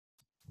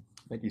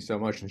Thank you so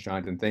much,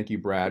 Nishant, and thank you,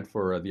 Brad,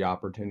 for the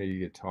opportunity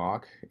to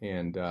talk.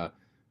 And I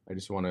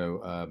just want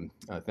to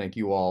thank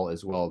you all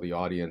as well, the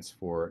audience,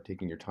 for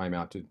taking your time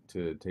out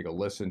to take a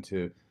listen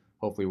to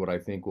hopefully what I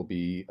think will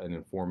be an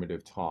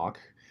informative talk.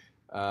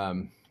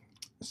 Um,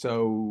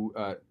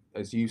 so,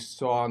 as you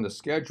saw on the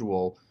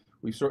schedule,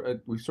 we sort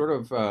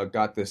of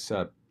got this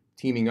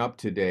teaming up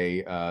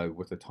today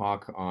with a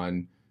talk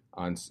on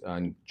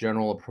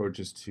general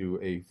approaches to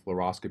a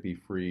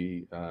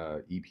fluoroscopy-free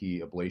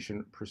EP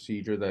ablation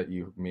procedure that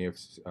you may have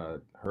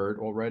heard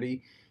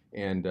already.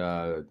 And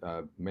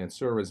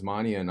Mansoor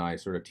Razmani and I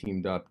sort of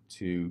teamed up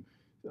to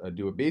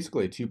do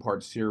basically a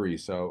two-part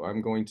series. So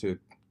I'm going to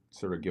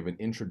sort of give an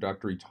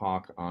introductory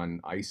talk on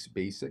ICE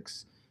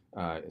basics,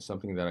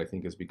 something that I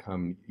think has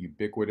become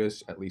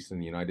ubiquitous, at least in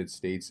the United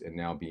States and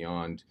now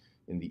beyond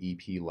in the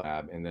EP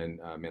lab. And then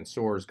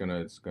Mansoor is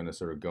gonna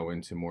sort of go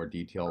into more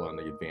detail on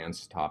the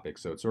advanced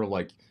topics. So it's sort of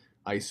like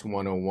ICE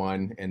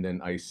 101 and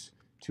then ICE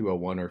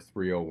 201 or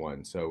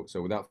 301. So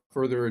without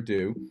further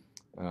ado,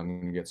 I'm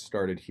gonna get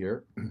started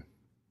here.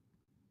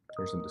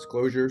 Here's some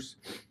disclosures.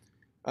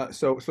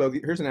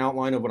 Here's an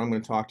outline of what I'm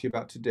going to talk to you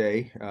about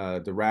today.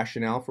 The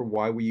rationale for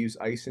why we use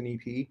ICE and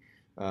EP,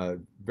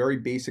 very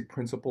basic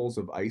principles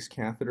of ICE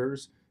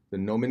catheters, the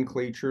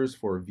nomenclatures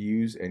for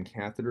views and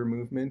catheter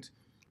movement,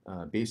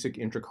 basic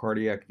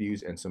intracardiac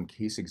views, and some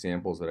case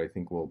examples that I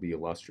think will be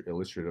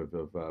illustrative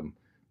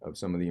of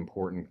some of the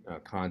important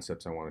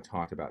concepts I want to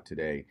talk about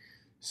today.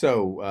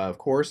 So, of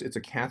course, it's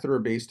a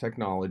catheter-based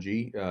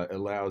technology. It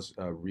allows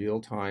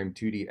real-time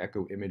 2D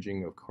echo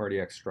imaging of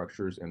cardiac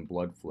structures and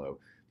blood flow.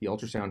 The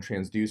ultrasound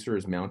transducer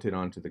is mounted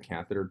onto the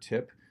catheter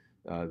tip.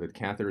 The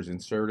catheter is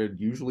inserted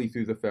usually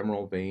through the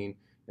femoral vein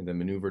and then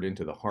maneuvered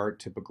into the heart,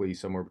 typically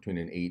somewhere between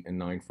an 8 and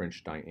 9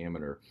 French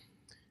diameter.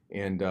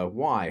 And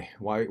why?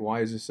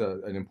 Why is this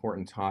an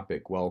important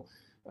topic? Well,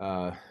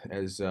 uh,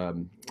 as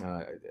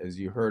as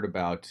you heard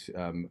about,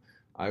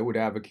 I would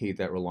advocate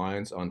that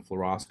reliance on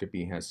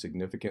fluoroscopy has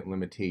significant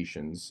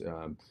limitations.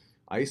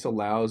 ICE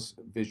allows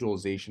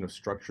visualization of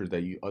structures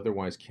that you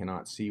otherwise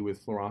cannot see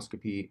with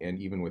fluoroscopy and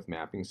even with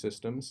mapping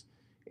systems.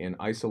 And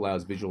ICE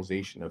allows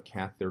visualization of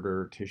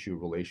catheter tissue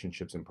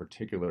relationships in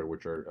particular,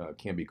 which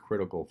can be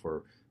critical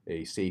for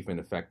a safe and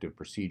effective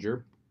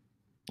procedure.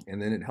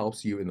 And then it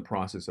helps you in the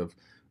process of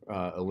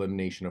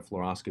elimination of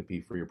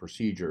fluoroscopy for your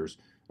procedures,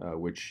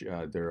 which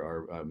there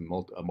are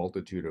a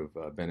multitude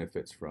of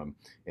benefits from.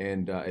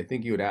 And I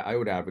think I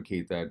would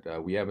advocate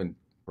that we haven't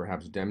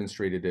perhaps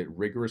demonstrated it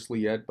rigorously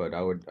yet, but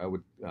I would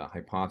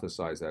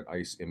hypothesize that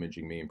ICE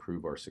imaging may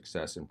improve our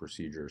success in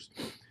procedures.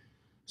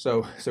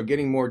 So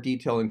getting more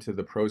detail into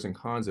the pros and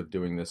cons of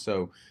doing this.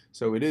 So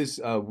it is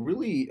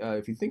really,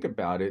 if you think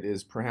about it,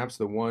 is perhaps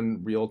the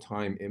one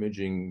real-time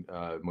imaging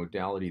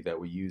modality that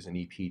we use in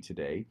EP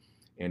today.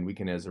 And we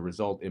can, as a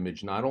result,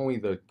 image not only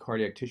the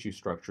cardiac tissue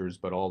structures,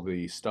 but all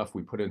the stuff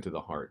we put into the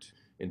heart,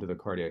 into the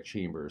cardiac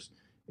chambers.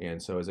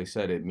 And so, as I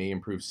said, it may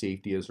improve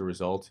safety as a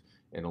result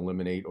and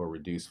eliminate or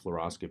reduce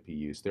fluoroscopy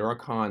use. There are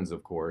cons,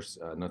 of course.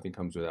 Nothing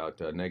comes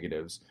without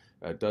negatives.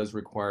 It does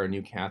require a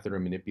new catheter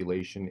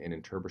manipulation and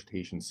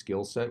interpretation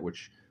skill set,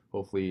 which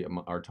hopefully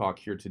our talk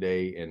here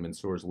today and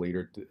Mansoor's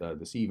later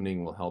this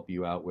evening will help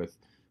you out with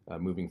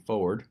moving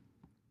forward.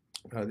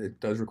 It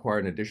does require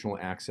an additional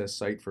access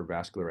site for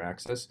vascular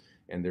access,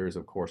 and there is,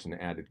 of course, an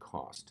added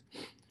cost.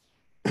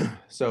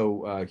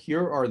 So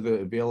here are the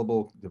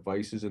available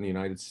devices in the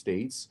United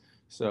States.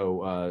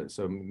 So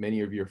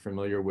many of you are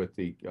familiar with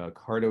the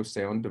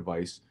CardioSound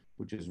device,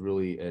 which is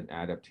really an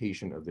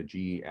adaptation of the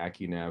GE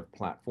AccuNav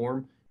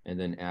platform. And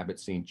then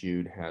Abbott St.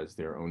 Jude has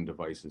their own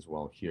device as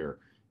well here.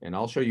 And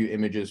I'll show you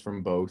images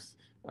from both.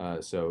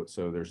 So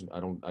there's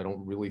I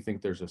don't really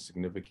think there's a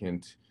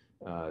significant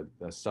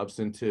a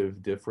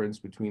substantive difference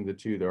between the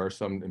two. There are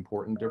some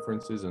important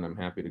differences, and I'm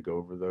happy to go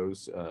over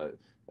those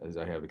as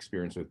I have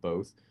experience with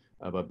both.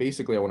 But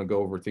basically, I want to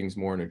go over things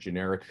more in a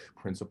generic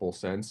principle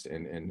sense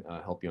and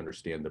help you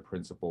understand the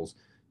principles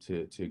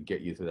to get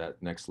you to that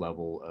next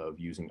level of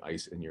using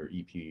ICE in your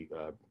EP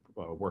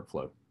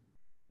workflow.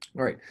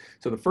 All right,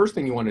 so the first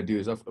thing you want to do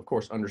is, of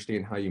course,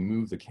 understand how you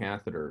move the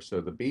catheter.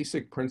 So the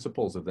basic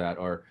principles of that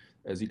are,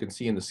 as you can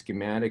see in the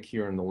schematic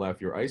here on the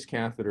left, your ICE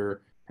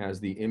catheter has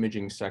the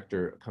imaging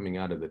sector coming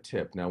out of the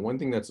tip. Now, one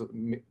thing that's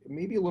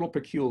maybe a little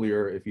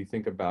peculiar if you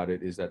think about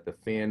it is that the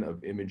fan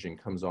of imaging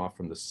comes off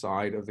from the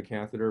side of the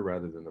catheter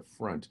rather than the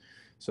front.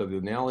 So the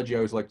analogy I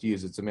always like to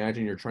use is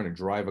imagine you're trying to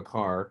drive a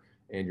car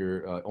and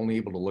you're only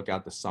able to look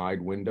out the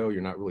side window.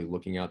 You're not really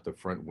looking out the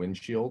front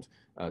windshield.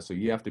 So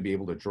you have to be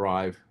able to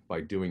drive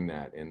by doing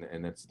that, and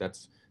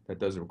that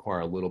does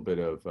require a little bit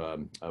of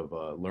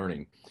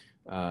learning.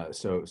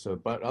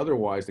 But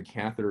otherwise, the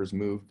catheters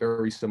move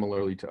very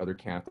similarly to other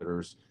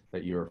catheters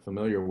that you're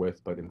familiar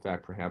with, but in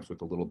fact, perhaps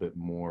with a little bit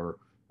more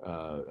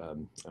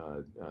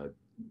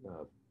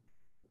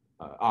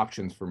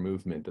options for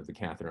movement of the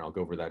catheter. I'll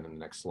go over that in the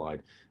next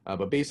slide.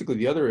 But basically,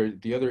 the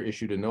other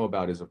issue to know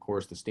about is, of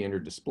course, the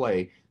standard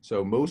display.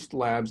 So most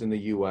labs in the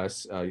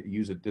U.S.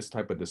 Use this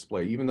type of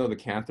display. Even though the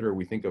catheter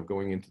we think of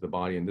going into the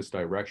body in this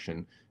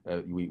direction,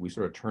 we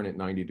sort of turn it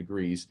 90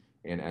 degrees.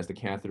 And as the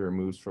catheter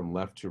moves from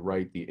left to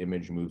right, the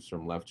image moves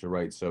from left to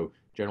right. So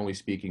generally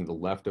speaking, the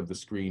left of the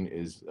screen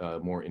is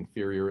more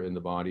inferior in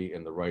the body,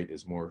 and the right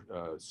is more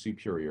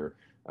superior.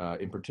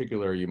 In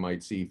particular, you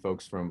might see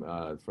folks from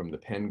the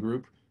pen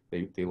group.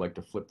 They like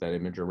to flip that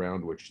image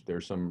around, which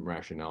there's some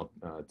rationale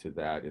to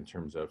that in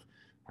terms of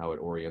how it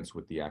orients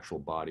with the actual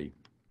body.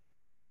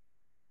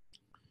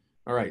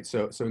 All right,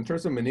 so in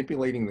terms of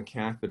manipulating the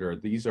catheter,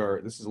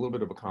 this is a little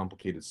bit of a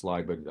complicated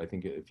slide, but I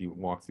think if you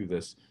walk through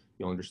this,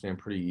 you'll understand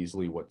pretty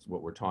easily what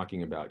we're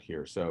talking about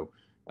here.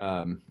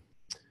 Um,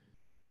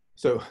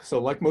 so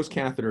like most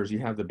catheters, you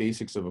have the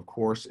basics of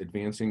course,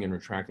 advancing and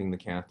retracting the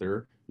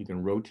catheter. You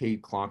can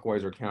rotate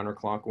clockwise or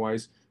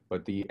counterclockwise,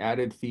 but the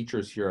added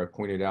features here I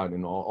pointed out,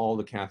 and all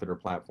the catheter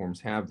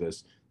platforms have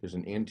this. There's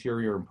an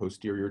anterior and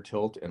posterior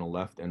tilt and a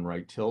left and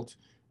right tilt.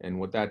 And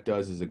what that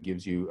does is it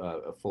gives you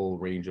a full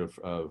range of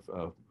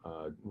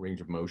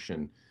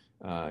motion.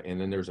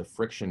 And then there's a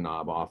friction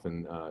knob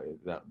often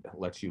that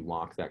lets you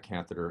lock that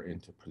catheter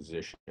into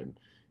position.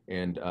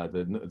 And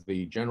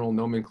the general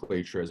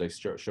nomenclature, as I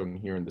shown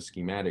here in the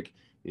schematic,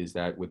 is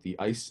that with the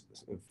ICE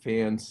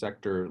fan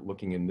sector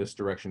looking in this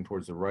direction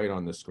towards the right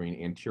on the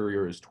screen,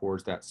 anterior is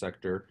towards that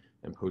sector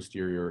and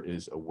posterior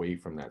is away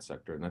from that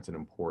sector. And that's an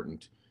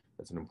important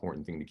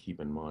thing to keep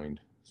in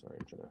mind. Sorry,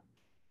 I'm trying to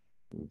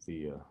move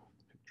the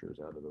pictures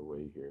out of the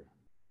way here.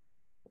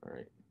 All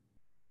right.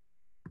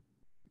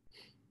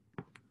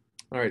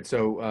 All right,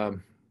 so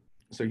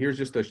here's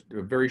just a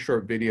very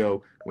short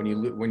video. When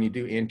you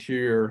do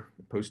anterior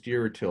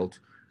posterior tilt,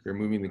 you're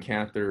moving the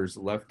catheters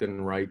left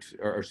and right,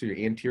 or excuse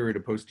me, anterior to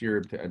posterior,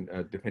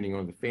 depending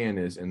on the fan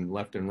is, and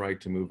left and right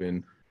to move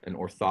in an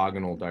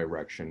orthogonal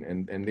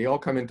direction. And they all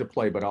come into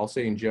play, but I'll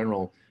say in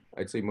general,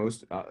 I'd say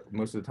most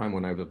of the time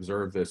when I've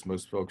observed this,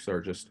 most folks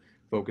are just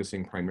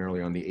focusing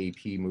primarily on the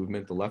AP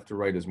movement. The left to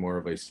right is more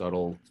of a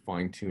subtle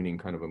fine-tuning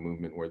kind of a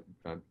movement, where,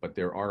 but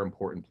there are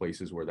important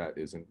places where that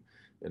isn't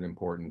an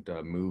important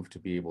move to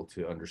be able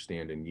to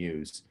understand and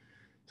use.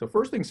 So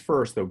first things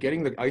first, though,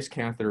 getting the ICE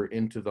catheter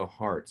into the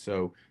heart.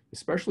 So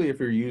especially if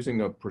you're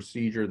using a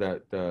procedure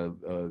that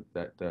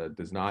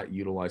does not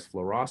utilize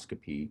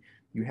fluoroscopy,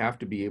 you have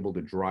to be able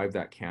to drive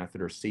that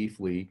catheter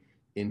safely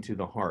into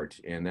the heart.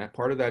 And that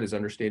part of that is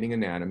understanding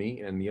anatomy,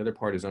 and the other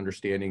part is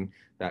understanding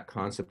that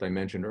concept I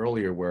mentioned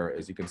earlier, where,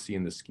 as you can see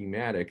in the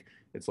schematic,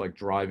 it's like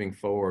driving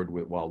forward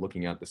while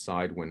looking out the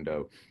side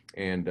window.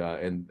 And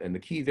the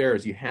key there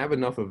is you have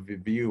enough of a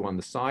view on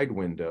the side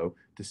window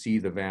to see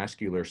the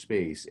vascular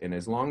space. And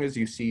as long as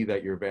you see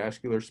that your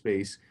vascular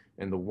space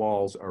and the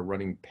walls are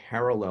running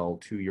parallel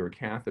to your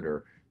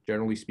catheter,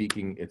 generally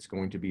speaking, it's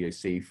going to be a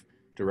safe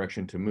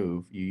direction to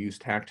move. You use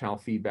tactile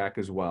feedback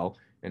as well.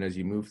 And as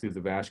you move through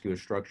the vascular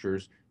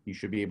structures, you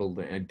should be able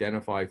to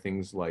identify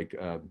things like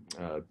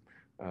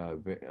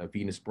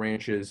venous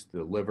branches,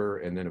 the liver,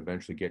 and then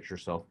eventually get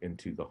yourself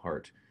into the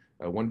heart.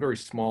 One very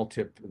small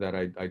tip that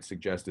I'd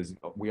suggest is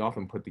we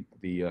often put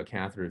the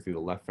catheter through the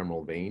left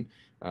femoral vein.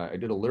 I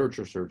did a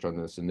literature search on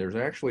this, and there's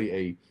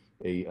actually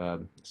a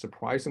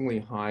surprisingly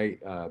high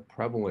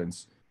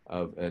prevalence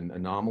of an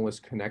anomalous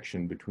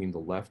connection between the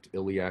left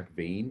iliac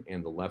vein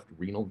and the left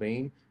renal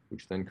vein,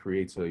 which then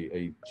creates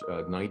a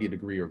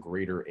 90-degree or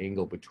greater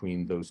angle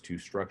between those two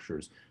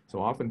structures. So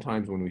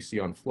oftentimes when we see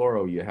on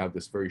fluoro, you have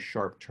this very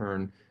sharp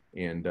turn,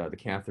 and the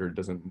catheter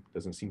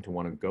doesn't seem to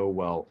want to go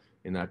well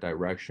in that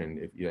direction.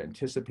 If you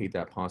anticipate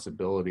that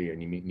possibility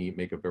and you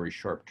make a very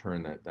sharp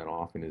turn, that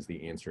often is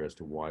the answer as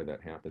to why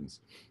that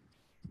happens.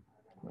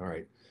 All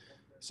right.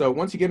 So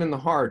once you get in the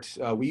heart,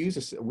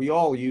 we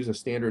all use a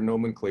standard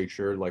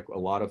nomenclature, like a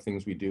lot of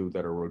things we do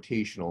that are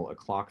rotational, a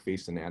clock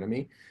face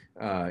anatomy.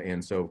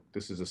 And so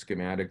this is a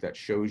schematic that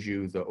shows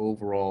you the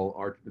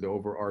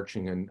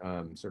overarching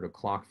and sort of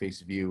clock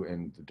face view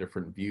and the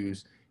different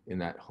views in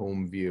that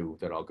home view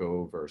that I'll go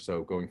over.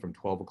 So going from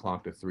 12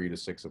 o'clock to 3 to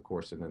 6, of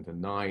course, and then to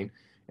 9.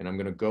 And I'm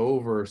going to go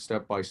over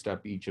step by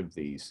step each of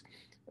these.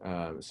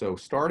 So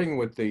starting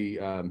with the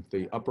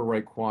upper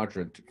right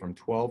quadrant from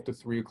 12 to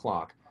 3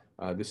 o'clock,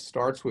 this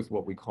starts with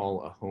what we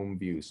call a home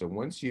view. So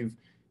once you've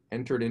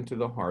entered into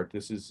the heart,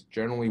 this is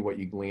generally what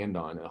you land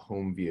on, a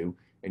home view.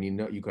 And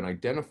you can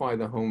identify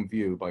the home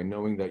view by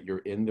knowing that you're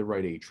in the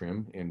right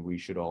atrium. And we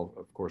should all,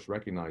 of course,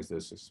 recognize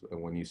this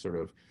when you sort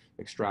of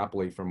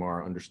extrapolate from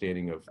our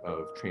understanding of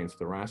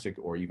transthoracic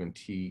or even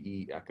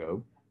TE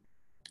echo.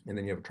 And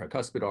then you have a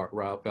tricuspid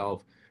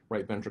valve,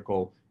 right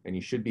ventricle, and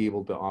you should be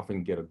able to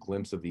often get a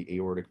glimpse of the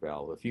aortic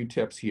valve. A few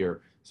tips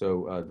here.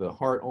 So the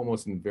heart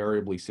almost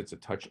invariably sits a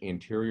touch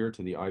anterior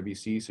to the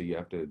IVC, so you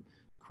have to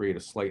create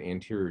a slight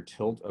anterior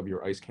tilt of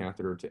your ICE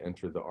catheter to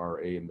enter the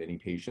RA in many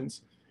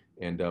patients.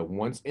 And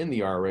once in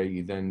the RA,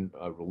 you then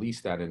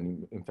release that,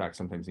 and in fact,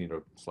 sometimes need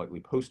a slightly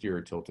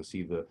posterior tilt to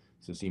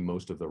see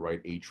most of the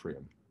right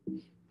atrium.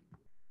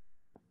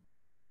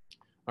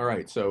 All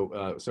right,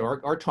 so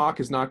our talk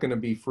is not going to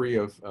be free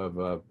of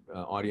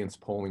audience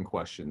polling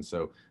questions.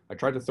 So I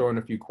tried to throw in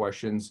a few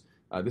questions.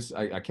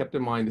 I kept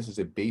in mind this is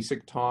a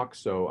basic talk,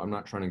 so I'm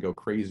not trying to go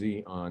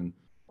crazy on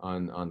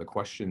the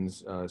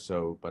questions.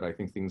 But I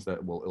think things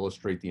that will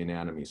illustrate the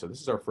anatomy. So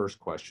this is our first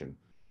question.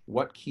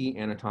 What key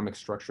anatomic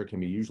structure can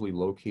be usually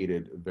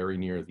located very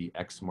near the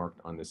X marked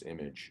on this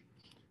image?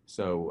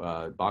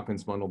 So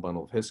Bachman's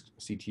bundle of His,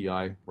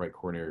 CTI, right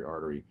coronary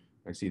artery.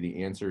 I see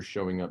the answers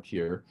showing up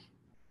here.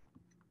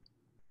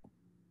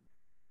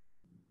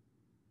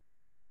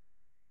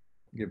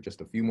 Give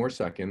just a few more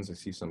seconds. I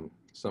see some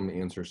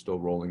answers still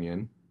rolling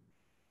in.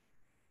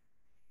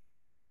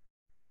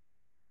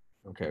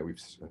 Okay,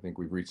 I think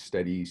we've reached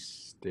steady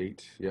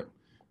state. Yep.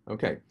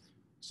 Okay.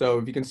 So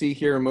if you can see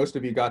here, most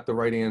of you got the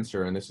right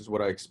answer, and this is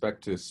what I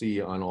expect to see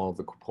on all of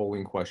the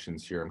polling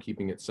questions here. I'm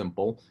keeping it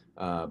simple,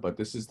 but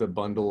this is the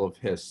bundle of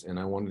His, and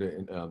I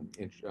wanted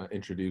to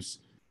introduce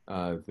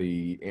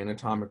the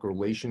anatomic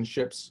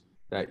relationships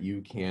that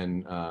you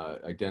can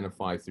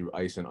identify through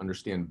ICE and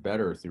understand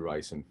better through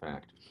ICE, in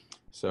fact.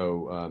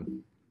 So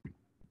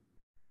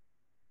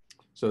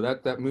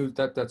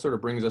that sort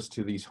of brings us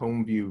to these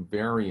home view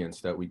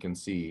variants that we can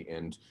see.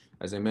 And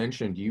as I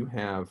mentioned, you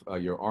have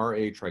your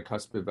RA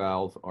tricuspid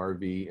valve,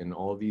 RV, and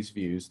all of these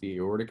views, the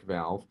aortic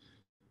valve.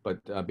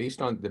 But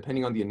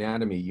depending on the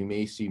anatomy, you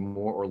may see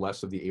more or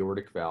less of the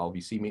aortic valve.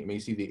 You may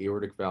see the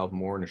aortic valve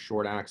more in a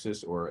short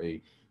axis or a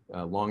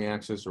long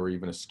axis or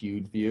even a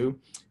skewed view.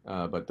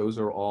 But those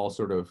are all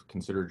sort of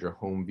considered your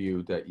home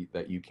view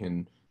that you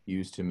can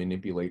use to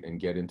manipulate and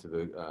get into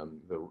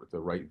the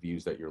right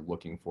views that you're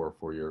looking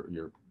for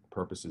your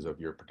purposes of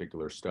your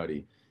particular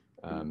study.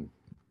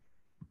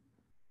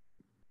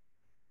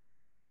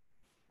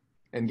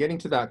 And getting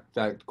to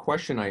that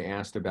question I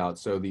asked about,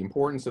 so the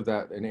importance of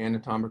that an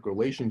anatomic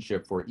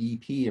relationship for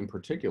EP in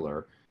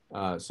particular.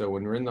 So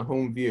when we're in the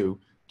home view,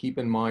 keep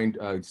in mind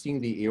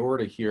seeing the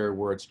aorta here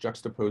where it's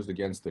juxtaposed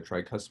against the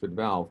tricuspid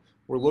valve,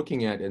 we're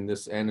looking at in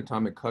this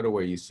anatomic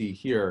cutaway you see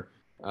here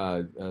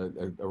a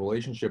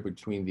relationship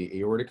between the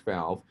aortic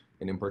valve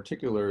and in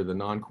particular the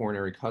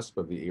non-coronary cusp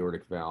of the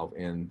aortic valve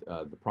and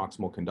the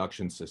proximal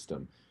conduction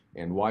system.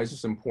 And why is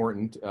this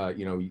important?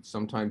 You know,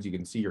 sometimes you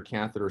can see your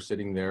catheter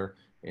sitting there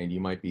and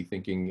you might be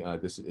thinking,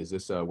 is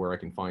this where I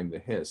can find the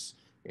His?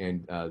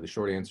 And the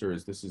short answer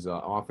is this is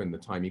often the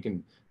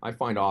time I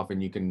find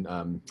often you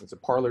can, it's a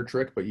parlor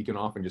trick, but you can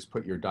often just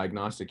put your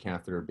diagnostic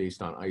catheter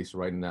based on ICE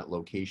right in that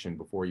location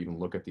before you even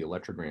look at the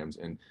electrograms.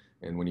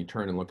 And when you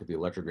turn and look at the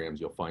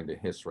electrograms, you'll find a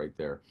His right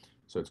there.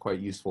 So it's quite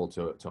useful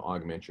to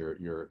augment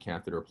your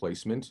catheter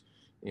placement.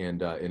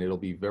 And it'll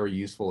be very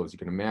useful, as you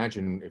can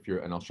imagine,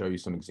 and I'll show you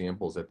some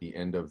examples at the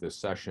end of this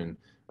session,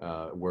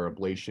 where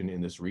ablation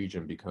in this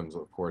region becomes,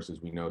 of course,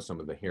 as we know, some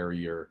of the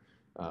hairier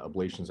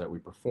ablations that we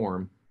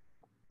perform.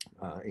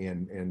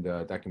 And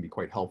that can be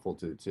quite helpful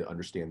to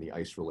understand the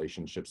ICE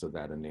relationships of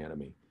that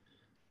anatomy.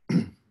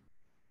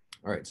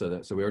 All right,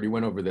 so we already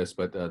went over this,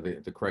 but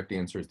the correct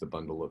answer is the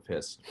bundle of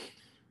His.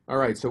 All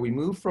right, so we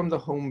move from the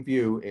home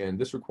view, and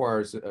this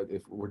requires,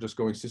 if we're just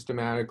going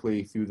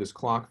systematically through this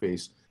clock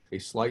face, a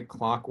slight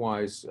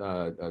clockwise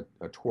a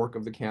torque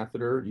of the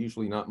catheter,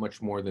 usually not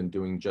much more than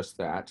doing just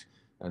that.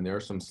 And there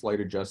are some slight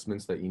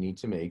adjustments that you need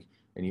to make.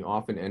 And you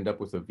often end up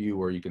with a view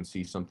where you can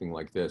see something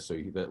like this. So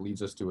that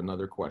leads us to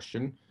another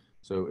question.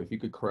 So if you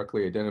could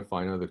correctly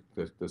identify, I know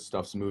the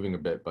stuff's moving a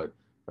bit, but in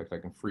fact, I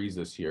can freeze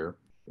this here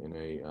in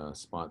a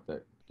spot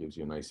that gives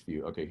you a nice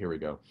view. Okay, here we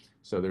go.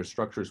 So there's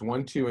structures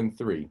 1, 2, and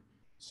 3.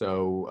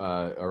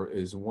 So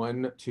is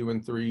 1, 2,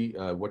 and 3,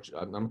 I'm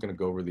not going to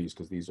go over these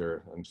because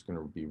I'm just going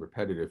to be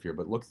repetitive here,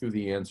 but look through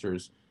the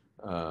answers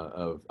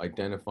of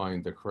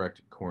identifying the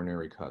correct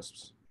coronary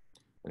cusps.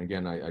 And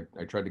again,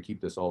 I tried to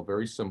keep this all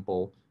very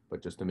simple,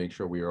 but just to make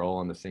sure we are all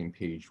on the same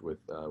page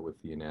with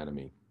the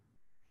anatomy.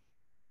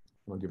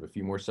 I'll give a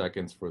few more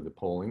seconds for the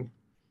polling.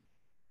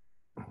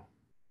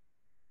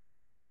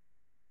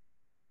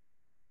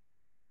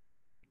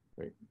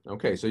 Great.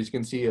 Okay, so as you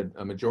can see,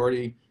 a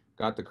majority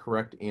got the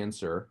correct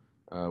answer,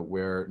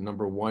 where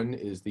number 1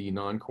 is the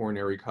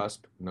non-coronary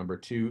cusp, number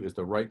 2 is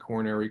the right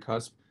coronary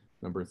cusp,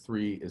 number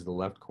 3 is the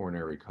left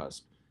coronary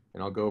cusp.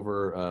 And I'll go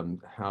over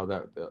how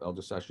that, I'll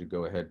just actually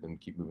go ahead and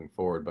keep moving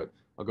forward, but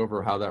I'll go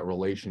over how that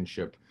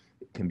relationship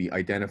can be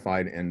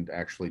identified and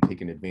actually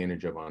taken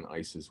advantage of on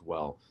ICE as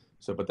well.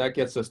 So, but that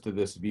gets us to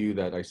this view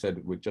that I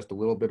said with just a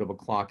little bit of a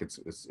clock, it's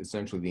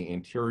essentially the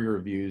anterior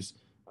views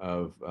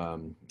of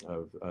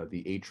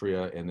the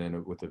atria and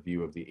then with a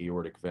view of the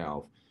aortic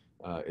valve.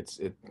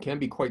 It can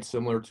be quite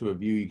similar to a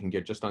view you can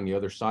get just on the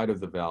other side of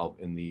the valve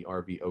in the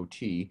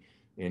RVOT,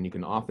 and you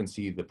can often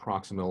see the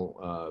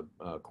proximal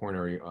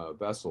coronary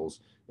vessels.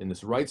 In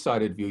this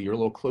right-sided view, you're a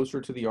little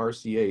closer to the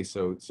RCA,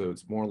 so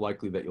it's more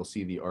likely that you'll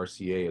see the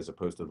RCA as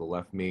opposed to the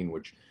left main,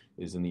 which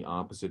is in the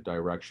opposite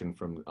direction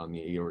on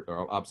the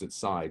opposite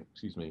side,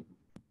 excuse me,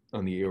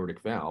 on the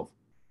aortic valve.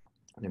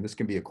 And this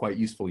can be a quite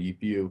useful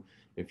view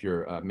if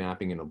you're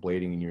mapping and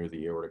ablating near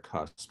the aortic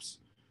cusps.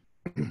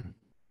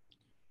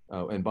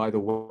 And by the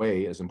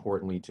way, as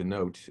importantly to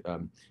note,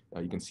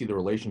 you can see the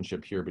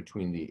relationship here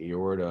between the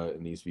aorta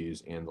in these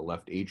views and the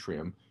left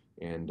atrium.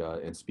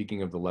 And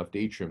speaking of the left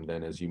atrium,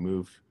 then as you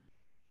move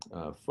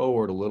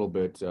forward a little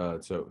bit,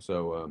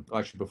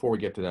 actually, before we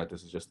get to that,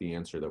 this is just the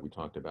answer that we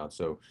talked about.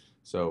 So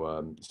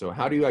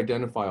how do you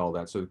identify all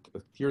that? So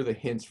here are the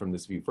hints from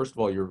this view. First of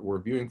all, we're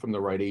viewing from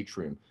the right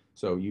atrium.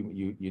 So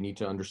you need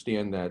to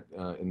understand that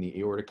in the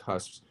aortic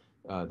cusps,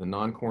 the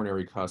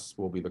non-coronary cusp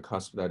will be the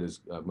cusp that is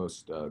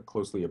most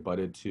closely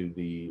abutted to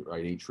the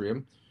right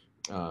atrium.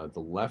 The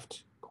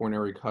left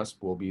coronary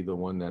cusp will be the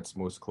one that's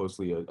most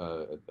closely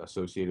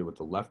associated with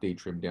the left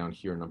atrium down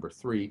here, number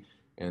 3.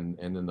 And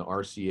then the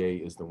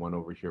RCA is the one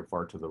over here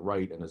far to the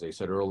right. And as I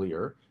said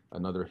earlier,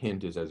 another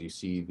hint is as you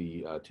see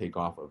the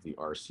takeoff of the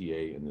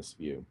RCA in this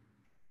view.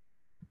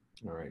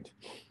 All right.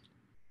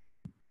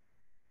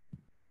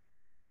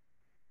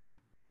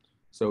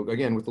 So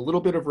again, with a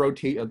little bit of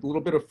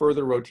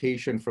further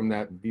rotation from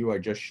that view I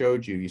just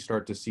showed you, you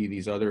start to see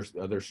these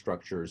other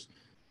structures.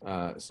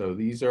 So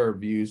these are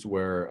views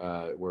where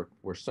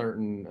some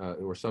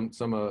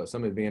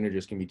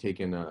advantages can be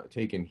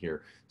taken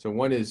here. So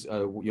one is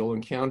you'll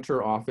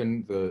encounter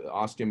often the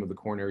ostium of the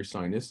coronary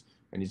sinus,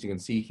 and as you can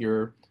see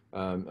here,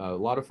 a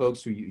lot of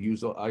folks who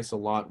use ICE a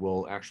lot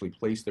will actually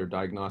place their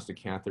diagnostic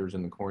catheters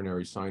in the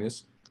coronary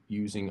sinus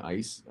using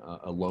ICE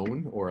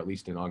alone, or at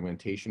least in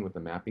augmentation with the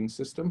mapping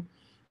system.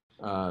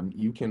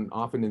 You can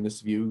often in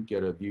this view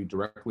get a view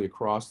directly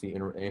across the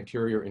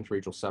anterior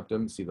interatrial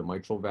septum, see the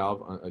mitral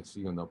valve,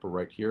 see on the upper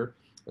right here,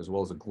 as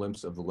well as a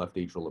glimpse of the left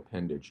atrial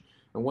appendage.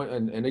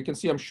 And you can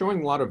see I'm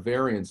showing a lot of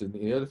variance. And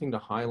the other thing to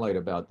highlight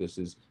about this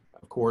is,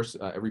 of course,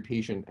 every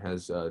patient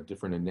has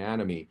different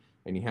anatomy,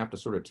 and you have to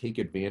sort of take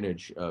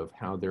advantage of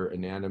how their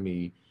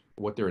anatomy,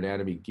 what their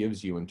anatomy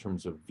gives you in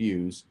terms of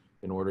views,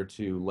 in order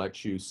to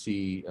let you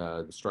see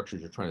the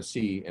structures you're trying to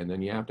see. And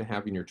then you have to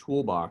have in your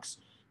toolbox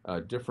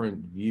different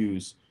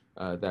views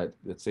that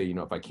say,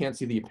 if I can't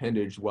see the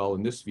appendage well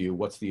in this view,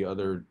 what's the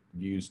other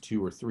views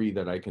 2 or 3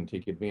 that I can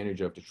take advantage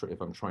of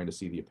if I'm trying to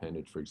see the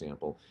appendage, for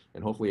example.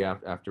 And hopefully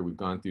after we've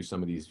gone through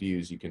some of these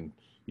views, you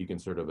can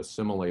sort of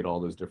assimilate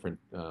all those different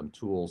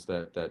tools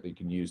that you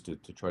can use to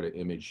try to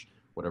image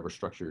whatever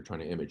structure you're trying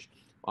to image.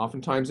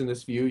 Oftentimes in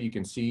this view, you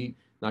can see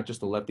not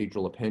just the left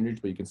atrial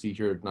appendage, but you can see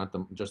here not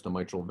just the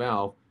mitral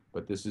valve,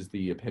 but this is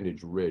the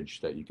appendage ridge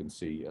that you can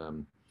see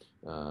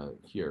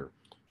here.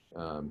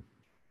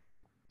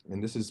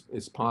 And this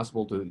is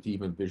possible to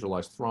even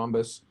visualize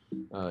thrombus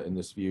in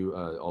this view,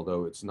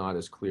 although it's not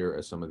as clear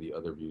as some of the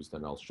other views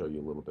that I'll show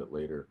you a little bit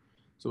later.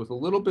 So with a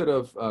little bit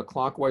of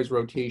clockwise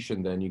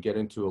rotation, then you get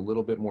into a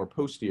little bit more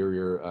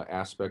posterior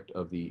aspect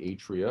of the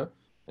atria,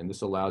 and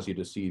this allows you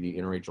to see the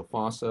interatrial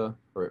fossa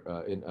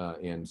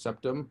and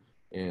septum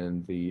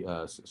and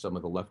some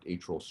of the left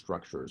atrial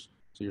structures.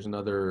 So here's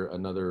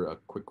another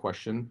quick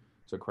question.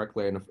 So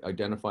correctly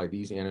identify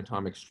these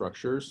anatomic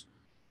structures.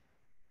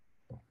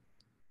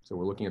 So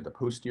we're looking at the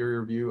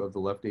posterior view of the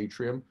left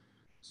atrium.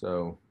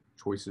 So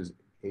choices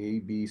A,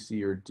 B,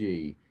 C, or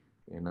D.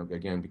 And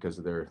again, because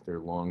of their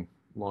long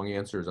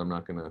answers, I'm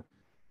not going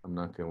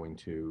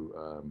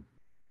to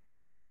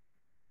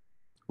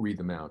read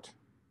them out.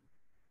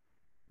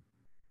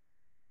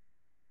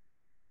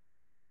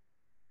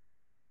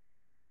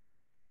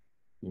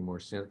 A few more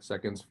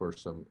seconds for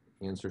some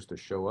answers to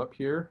show up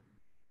here.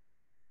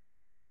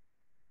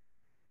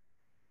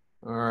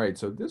 All right,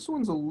 so this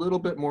one's a little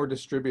bit more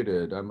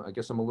distributed. I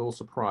guess I'm a little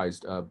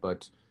surprised,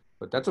 but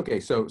that's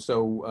okay. So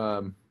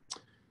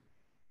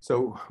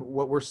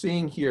what we're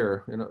seeing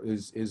here,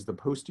 is the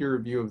posterior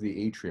view of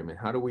the atrium, and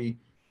how do we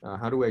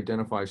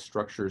identify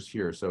structures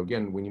here? So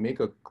again, when you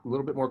make a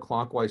little bit more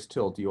clockwise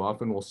tilt, you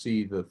often will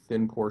see the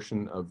thin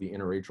portion of the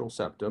interatrial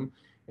septum,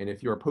 and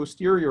if you're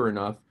posterior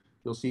enough,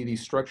 you'll see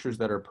these structures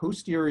that are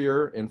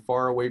posterior and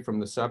far away from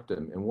the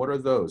septum. And what are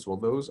those? Well,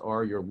 those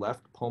are your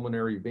left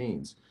pulmonary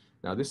veins.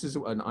 Now, this is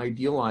an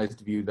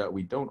idealized view that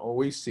we don't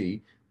always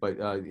see, but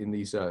in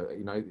these, a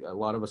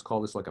lot of us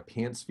call this like a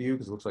pants view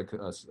because it looks like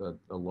a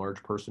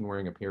large person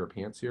wearing a pair of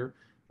pants here.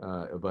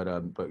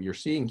 But you're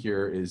seeing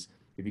here is,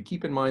 if you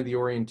keep in mind the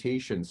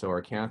orientation, so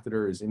our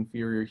catheter is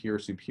inferior here,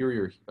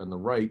 superior on the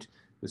right.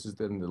 This is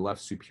then the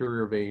left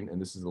superior vein, and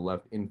this is the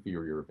left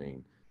inferior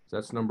vein. So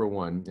that's number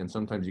one. And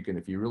sometimes you can,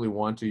 if you really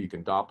want to, you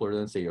can Doppler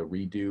then, say a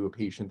redo a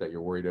patient that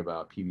you're worried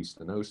about PV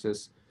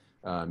stenosis.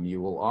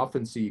 You will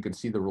often see, you can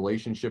see the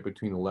relationship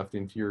between the left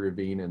inferior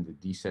vein and the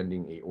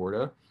descending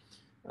aorta.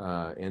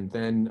 And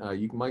then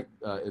you might,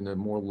 in a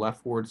more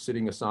leftward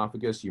sitting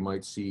esophagus, you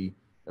might see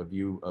a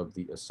view of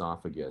the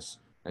esophagus.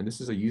 And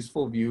this is a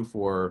useful view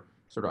for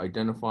sort of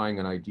identifying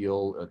an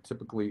ideal,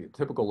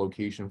 typical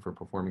location for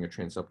performing a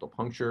transeptal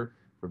puncture,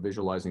 for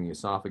visualizing the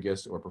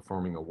esophagus, or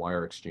performing a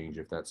wire exchange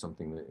if that's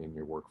something that in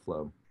your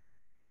workflow.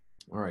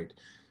 All right.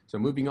 So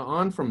moving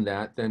on from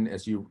that, then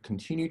as you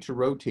continue to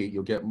rotate,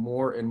 you'll get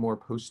more and more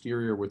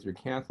posterior with your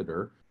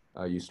catheter.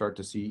 You start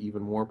to see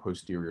even more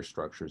posterior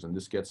structures. And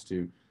this gets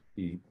to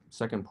the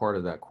second part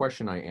of that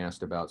question I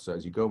asked about. So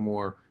as you go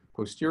more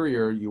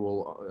posterior, you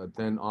will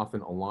then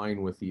often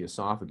align with the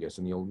esophagus.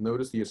 And you'll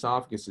notice the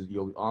esophagus is,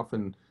 you'll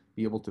often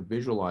be able to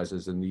visualize,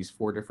 as in these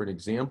four different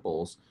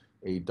examples,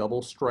 a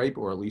double stripe,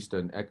 or at least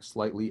an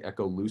slightly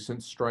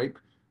echolucent stripe.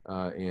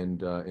 And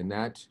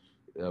that,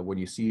 when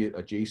you see it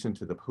adjacent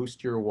to the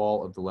posterior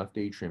wall of the left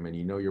atrium, and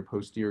you know you're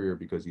posterior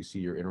because you see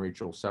your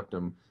interatrial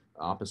septum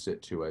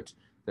opposite to it,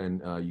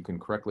 then you can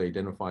correctly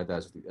identify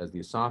that as the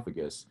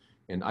esophagus.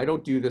 And I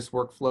don't do this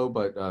workflow,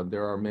 but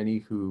there are many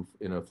who,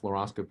 in a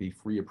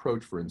fluoroscopy-free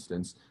approach, for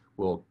instance,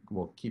 will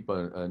keep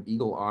an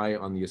eagle eye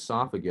on the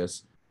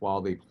esophagus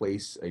while they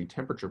place a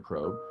temperature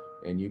probe.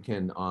 And you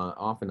can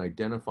often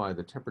identify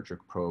the temperature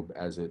probe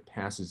as it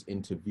passes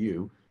into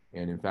view,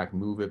 and in fact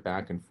move it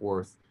back and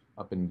forth,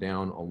 up and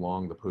down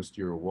along the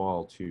posterior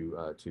wall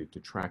to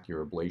track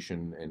your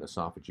ablation and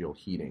esophageal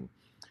heating.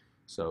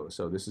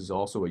 So this is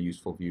also a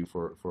useful view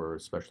for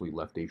especially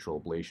left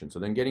atrial ablation. So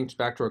then getting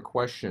back to our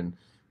question,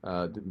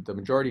 the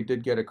majority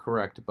did get it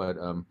correct, but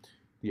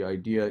the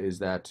idea is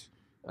that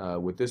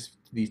with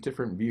these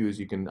different views,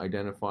 you can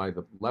identify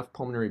the left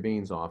pulmonary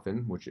veins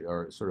often, which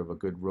are sort of a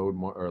good road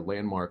or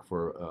landmark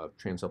for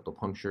transeptal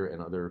puncture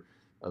and other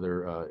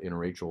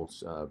interatrial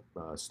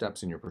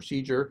steps in your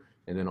procedure,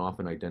 and then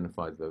often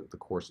identify the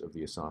course of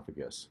the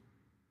esophagus.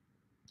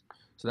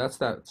 So that's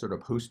that sort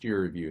of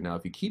posterior view. Now,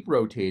 if you keep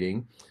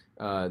rotating,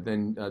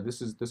 then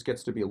this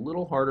gets to be a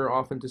little harder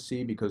often to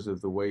see because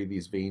of the way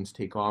these veins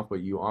take off,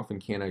 but you often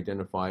can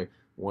identify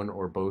one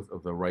or both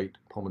of the right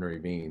pulmonary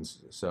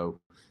veins. So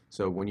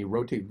when you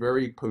rotate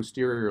very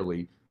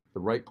posteriorly, the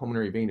right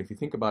pulmonary vein, if you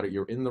think about it,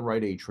 you're in the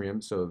right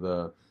atrium, so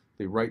the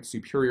right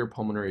superior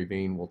pulmonary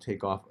vein will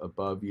take off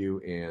above you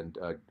and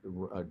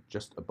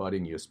just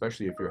abutting you,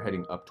 especially if you're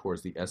heading up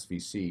towards the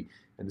SVC.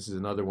 And this is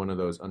another one of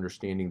those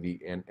understanding the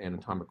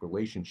anatomic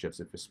relationships,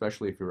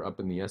 especially if you're up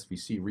in the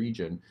SVC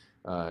region.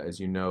 As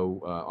you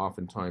know,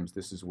 oftentimes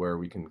this is where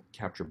we can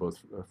capture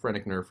both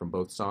phrenic nerve from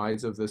both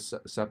sides of this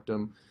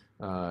septum,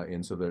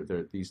 and so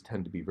these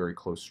tend to be very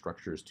close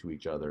structures to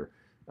each other.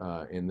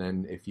 And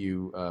then if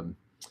you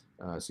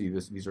see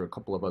these are a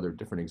couple of other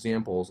different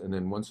examples, and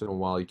then once in a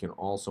while you can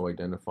also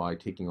identify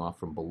taking off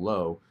from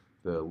below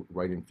the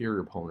right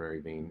inferior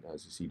pulmonary vein,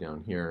 as you see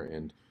down here,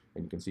 and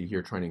you can see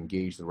here trying to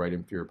engage the right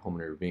inferior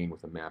pulmonary vein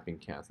with a mapping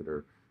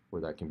catheter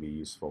where that can be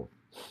useful.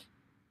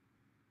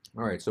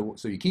 All right, so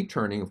you keep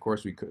turning. Of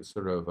course, we could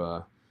sort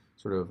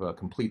of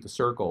complete the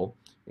circle,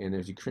 and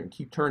as you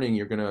keep turning,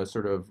 you're going to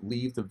sort of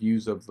leave the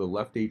views of the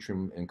left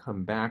atrium and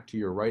come back to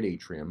your right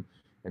atrium.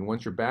 And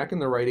once you're back in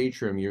the right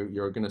atrium,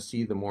 you're going to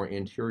see the more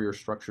anterior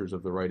structures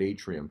of the right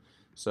atrium.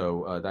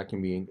 So that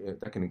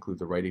can include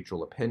the right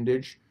atrial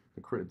appendage,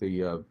 the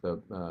crista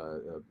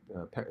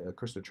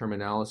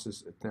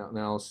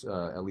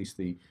terminalis, at least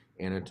the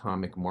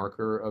anatomic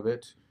marker of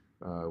it,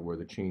 where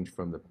the change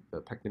from the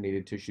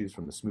pectinated tissues,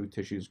 from the smooth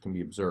tissues, can be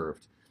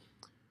observed.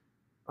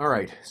 All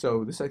right,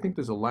 so I think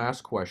there's a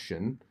last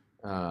question,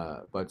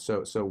 but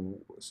so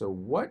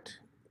what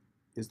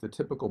is the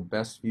typical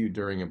best view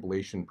during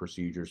ablation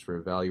procedures for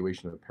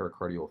evaluation of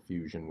pericardial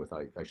effusion with,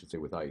 I should say,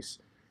 with ICE?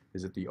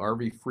 Is it the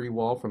RV free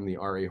wall from the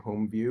RA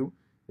home view?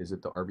 Is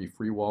it the RV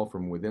free wall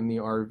from within the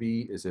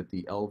RV? Is it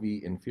the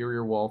LV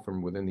inferior wall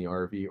from within the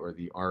RV, or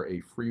the RA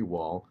free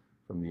wall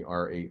from the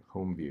RA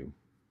home view?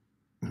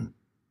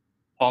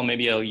 Paul,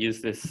 maybe I'll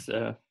use this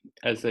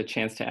as a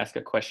chance to ask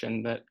a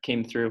question that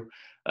came through.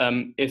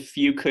 If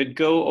you could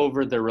go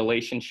over the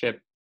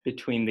relationship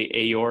between the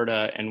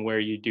aorta and where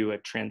you do a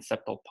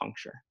transeptal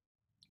puncture.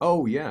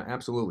 Oh yeah,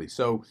 absolutely.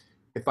 So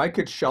if I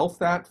could shelf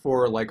that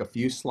for like a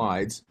few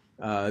slides,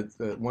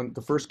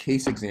 the first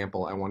case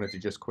example I wanted to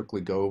just quickly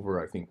go over,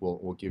 I think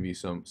will give you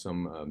some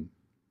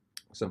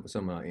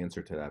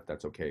answer to that, if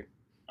that's okay.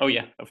 Oh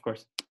yeah, of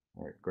course.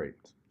 All right, great.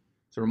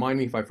 So remind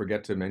me if I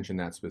forget to mention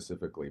that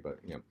specifically, but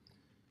yeah.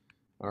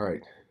 All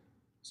right.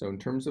 So in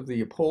terms of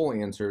the poll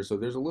answer, so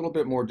there's a little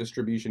bit more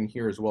distribution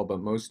here as well, but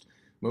most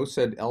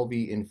said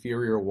LV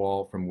inferior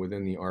wall from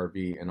within the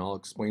RV, and I'll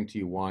explain to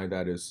you why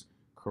that is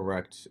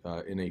correct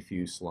in a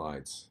few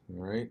slides.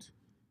 All right.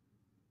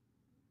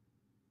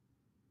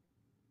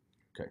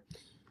 Okay.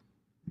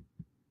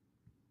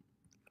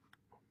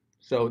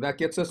 So that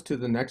gets us to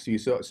the next view.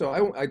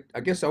 So I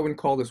guess I wouldn't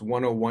call this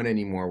 101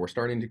 anymore. We're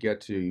starting to get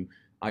to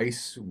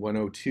ICE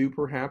 102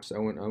 perhaps. I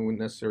wouldn't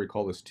necessarily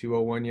call this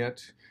 201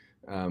 yet.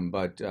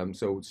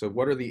 So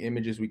what are the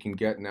images we can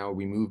get now?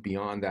 We move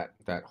beyond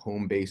that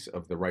home base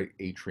of the right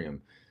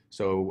atrium.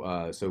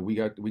 So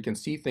we can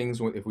see things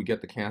if we get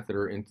the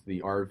catheter into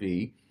the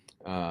RV,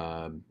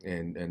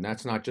 and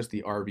that's not just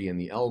the RV and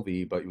the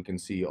LV, but we can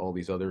see all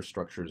these other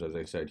structures. As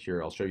I said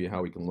here, I'll show you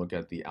how we can look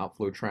at the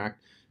outflow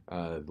tract,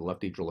 the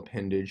left atrial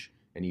appendage,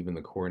 and even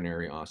the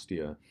coronary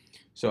ostia.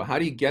 So how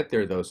do you get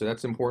there though? So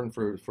that's important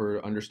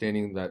for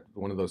understanding that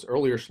one of those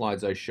earlier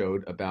slides I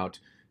showed about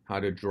how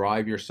to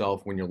drive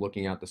yourself when you're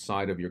looking out the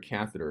side of your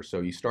catheter.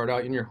 So you start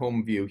out in your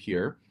home view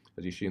here,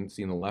 as you see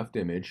in the left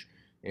image,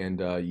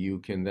 and you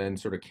can then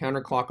sort of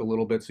counterclock a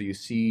little bit so you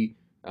see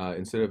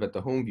instead of at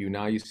the home view,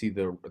 now you see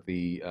the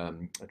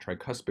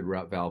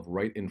tricuspid valve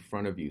right in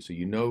front of you. So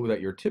you know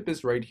that your tip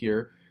is right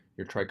here,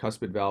 your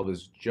tricuspid valve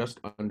is just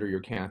under your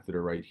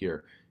catheter right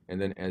here.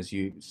 And then as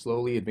you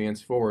slowly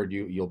advance forward,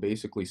 you'll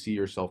basically see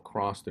yourself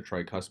cross the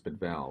tricuspid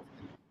valve.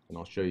 And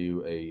I'll show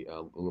you a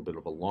little bit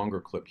of a longer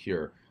clip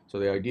here. So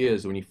the idea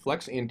is when you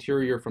flex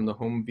anterior from the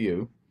home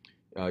view,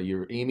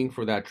 you're aiming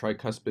for that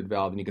tricuspid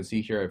valve, and you can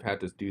see here I've had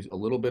to do a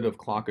little bit of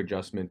clock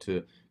adjustment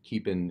to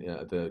keep in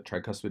the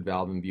tricuspid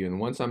valve in view. And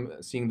once I'm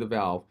seeing the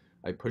valve,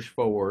 I push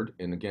forward,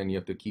 and again, you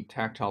have to keep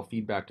tactile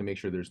feedback to make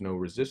sure there's no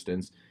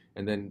resistance.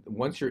 And then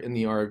once you're in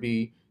the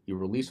RV, you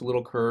release a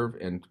little curve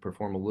and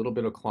perform a little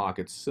bit of clock.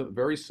 It's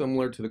very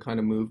similar to the kind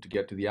of move to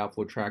get to the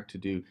outflow tract to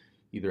do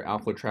either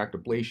outflow tract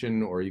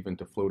ablation or even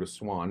to float a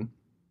swan.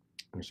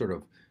 You're sort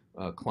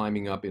of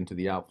climbing up into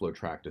the outflow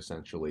tract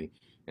essentially.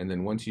 And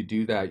then once you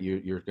do that,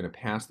 you're going to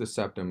pass the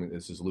septum.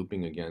 This is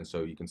looping again,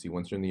 so you can see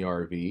once you're in the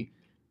RV,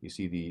 you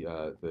see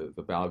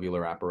the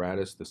valvular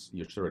apparatus.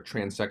 You're sort of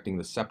transecting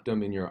the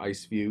septum in your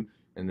ICE view,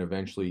 and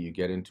eventually you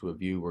get into a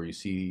view where you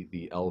see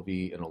the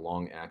LV in a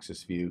long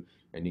axis view.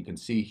 And you can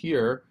see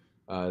here,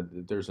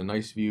 there's a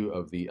nice view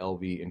of the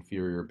LV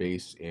inferior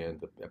base and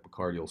the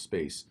epicardial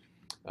space.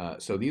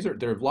 So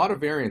there are a lot of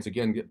variants.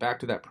 Again, get back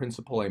to that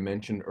principle I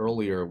mentioned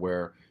earlier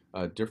where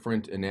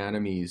different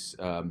anatomies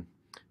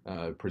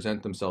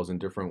present themselves in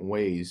different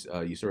ways.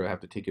 You sort of have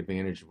to take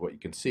advantage of what you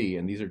can see.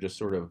 And these are just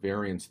sort of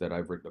variants that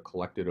I've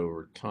collected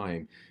over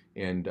time.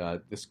 And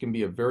this can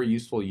be a very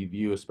useful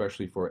view,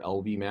 especially for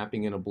LV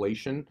mapping and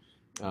ablation.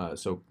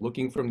 So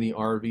looking from the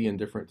RV and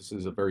this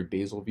is a very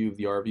basal view of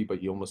the RV,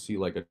 but you almost see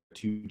like a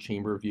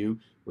two-chamber view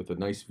with a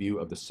nice view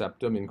of the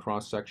septum in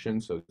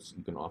cross-section. So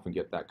you can often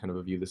get that kind of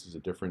a view. This is a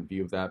different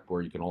view of that,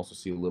 where you can also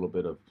see a little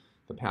bit of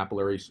the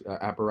papillary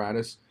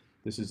apparatus.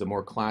 This is a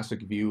more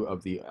classic view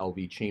of the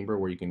LV chamber,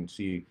 where you can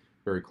see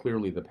very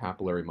clearly the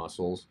papillary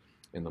muscles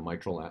and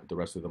the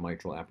rest of the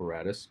mitral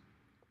apparatus.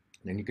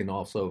 And you can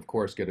also, of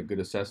course, get a good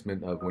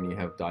assessment of when you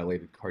have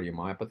dilated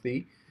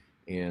cardiomyopathy.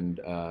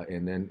 And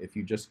then if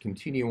you just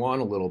continue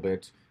on a little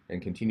bit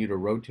and continue to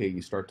rotate,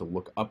 you start to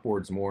look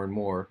upwards more and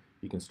more.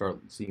 You can start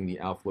seeing the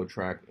outflow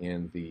tract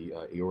and the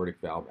aortic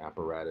valve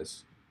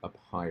apparatus up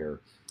higher.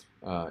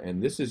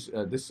 And this is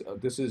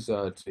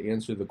to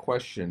answer the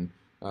question.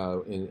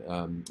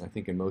 I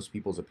think in most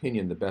people's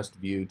opinion, the best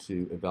view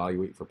to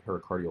evaluate for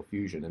pericardial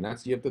fusion. And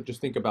that's, you have to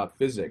just think about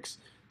physics.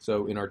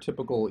 So in our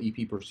typical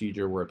EP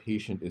procedure where a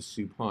patient is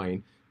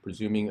supine,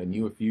 presuming a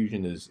new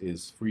effusion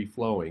is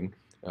free-flowing,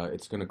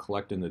 it's going to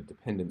collect in the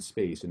dependent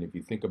space. And if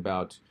you think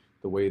about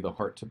the way the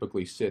heart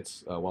typically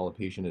sits while a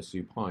patient is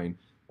supine,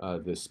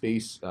 the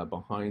space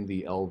behind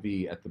the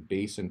LV at the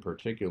base in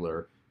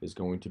particular is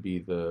going to be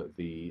the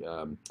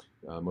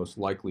most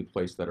likely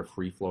place that a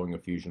free-flowing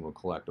effusion will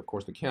collect. Of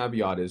course, the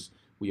caveat is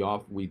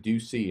we do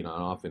see, not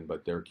often,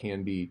 but there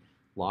can be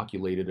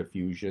loculated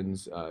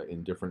effusions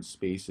in different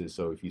spaces.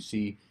 So if you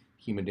see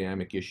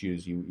hemodynamic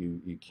issues,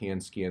 you can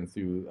scan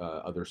through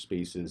other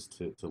spaces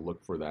to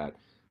look for that.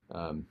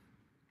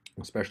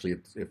 Especially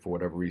if for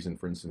whatever reason,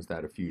 for instance,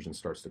 that effusion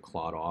starts to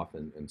clot off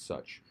and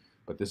such.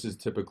 But this is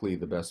typically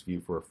the best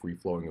view for a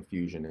free-flowing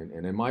effusion.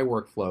 And in my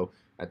workflow,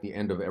 at the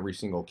end of every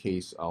single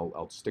case,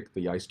 I'll stick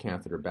the ICE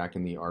catheter back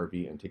in the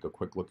RV and take a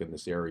quick look in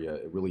this area.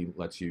 It really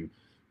lets you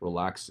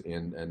relax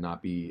and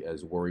not be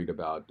as worried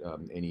about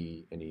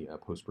any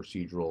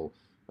post-procedural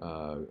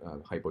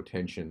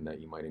hypotension that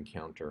you might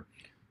encounter.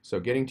 So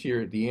getting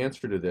to the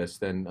answer to this,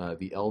 then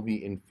the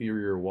LV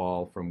inferior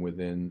wall from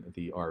within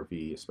the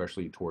RV,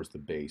 especially towards the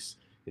base,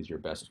 is your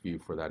best view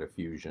for that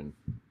effusion.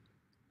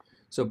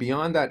 So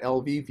beyond that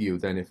LV view,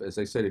 then, as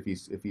I said,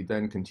 if you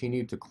then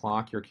continue to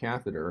clock your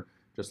catheter,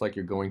 just like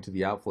you're going to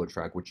the outflow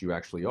tract, which you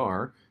actually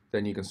are,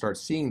 then you can start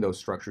seeing those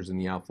structures in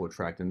the outflow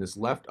tract. And this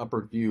left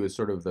upper view is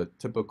sort of the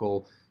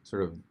typical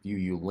sort of view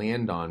you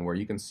land on, where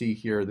you can see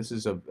here, this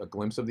is a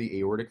glimpse of the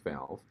aortic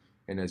valve.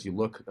 And as you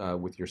look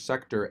with your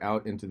sector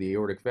out into the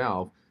aortic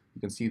valve, you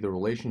can see the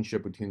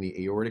relationship between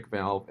the aortic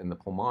valve and the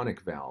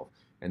pulmonic valve.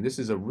 And this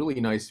is a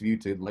really nice view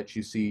to let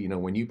you see,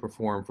 when you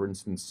perform, for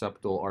instance,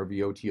 septal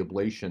RVOT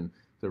ablation,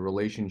 the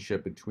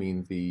relationship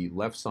between the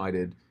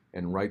left-sided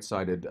and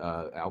right-sided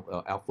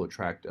outflow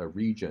tract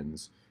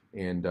regions.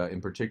 And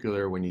in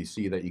particular, when you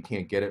see that you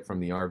can't get it from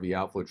the RV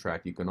outflow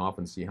tract, you can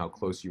often see how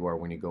close you are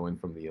when you go in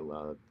from the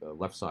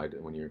left side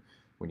when you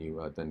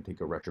then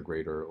take a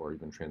retrograde or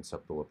even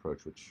transeptal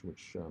approach, which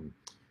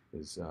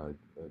is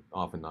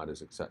often not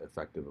as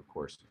effective, of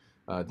course.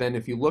 Then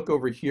if you look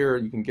over here,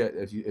 you can get,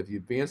 if you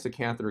advance the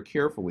catheter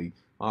carefully,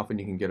 often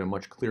you can get a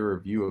much clearer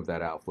view of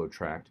that outflow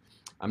tract.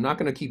 I'm not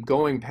going to keep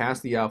going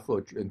past the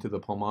outflow into the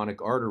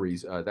pulmonic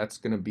arteries. That's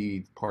going to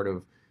be part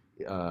of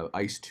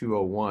ICE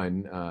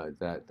 201,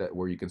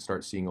 where you can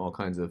start seeing all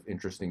kinds of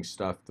interesting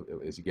stuff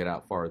as you get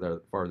out farther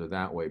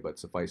that way. But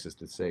suffice it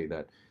to say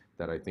that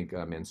I think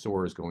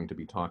Mansoor is going to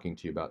be talking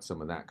to you about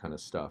some of that kind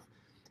of stuff.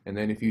 And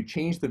then if you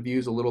change the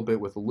views a little bit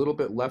with a little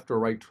bit left or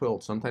right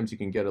tilt, sometimes you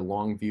can get a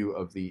long view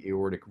of the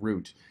aortic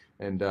root.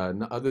 And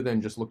other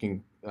than just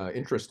looking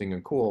interesting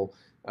and cool,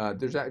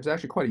 there's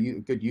actually quite a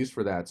good use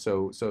for that.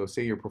 So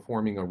say you're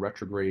performing a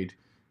retrograde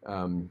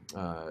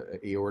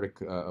aortic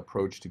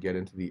approach to get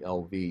into the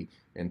LV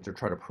and to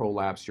try to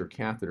prolapse your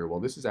catheter. Well,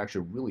 this is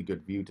actually a really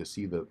good view to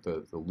see the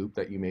loop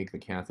that you make, the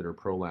catheter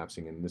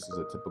prolapsing, and this is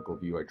a typical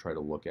view I try to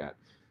look at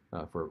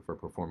for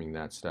performing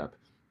that step.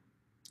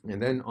 And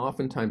then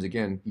oftentimes,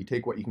 again, you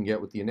take what you can get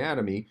with the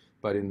anatomy,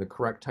 but in the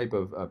correct type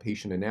of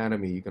patient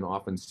anatomy, you can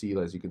often see,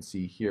 as you can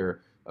see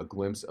here, a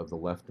glimpse of the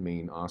left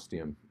main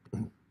ostium.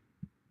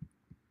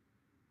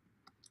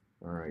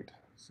 All right,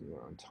 so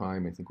we're on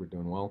time. I think we're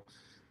doing well.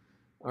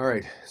 All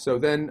right, so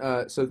then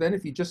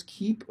if you just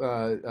keep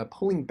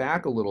pulling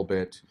back a little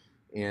bit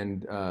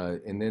and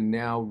then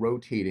now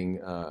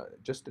rotating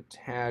just a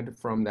tad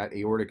from that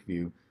aortic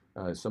view,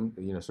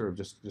 sort of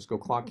just go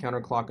clock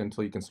counterclock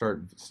until you can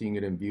start seeing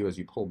it in view. As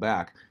you pull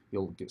back,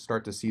 you'll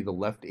start to see the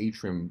left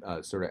atrium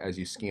sort of as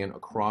you scan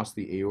across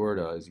the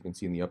aorta, as you can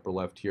see in the upper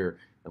left here,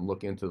 and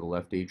look into the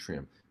left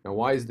atrium. Now,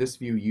 why is this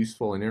view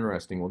useful and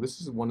interesting? Well,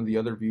 this is one of the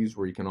other views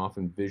where you can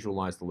often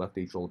visualize the left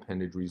atrial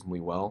appendage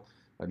reasonably well.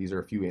 These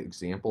are a few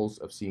examples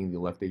of seeing the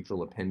left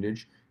atrial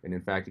appendage, and in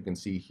fact, you can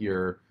see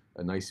here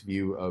a nice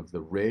view of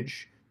the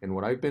ridge. And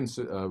what I've been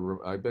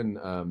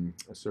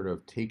sort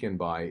of taken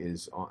by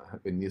is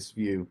in this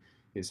view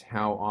is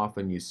how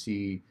often you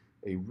see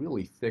a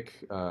really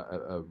thick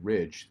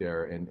ridge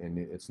there, and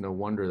it's no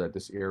wonder that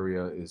this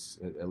area is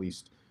at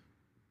least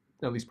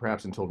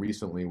perhaps until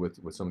recently with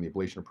some of the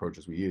ablation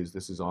approaches we use,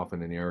 this is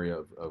often an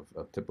area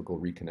of typical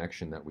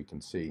reconnection that we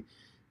can see.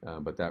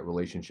 But that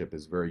relationship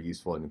is very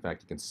useful, and in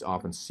fact, you can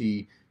often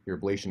see your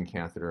ablation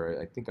catheter.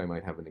 I think I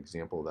might have an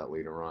example of that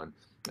later on,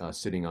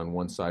 sitting on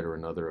one side or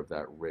another of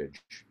that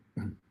ridge.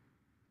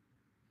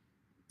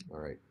 All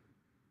right.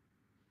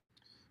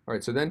 All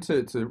right, so then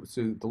to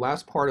the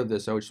last part of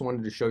this, I just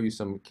wanted to show you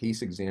some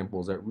case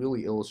examples that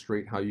really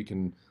illustrate how you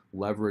can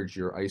leverage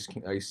your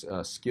ICE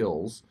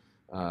skills.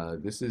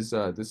 This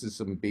is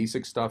some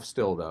basic stuff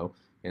still, though.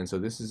 And so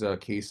this is a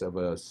case of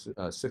a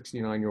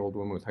 69-year-old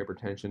woman with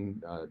hypertension,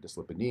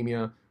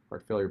 dyslipidemia,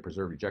 heart failure,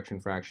 preserved ejection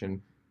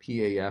fraction,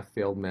 PAF,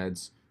 failed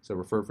meds. So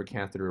referred for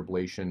catheter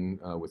ablation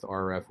with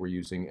RF we're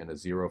using, and a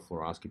zero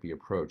fluoroscopy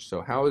approach.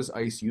 So how is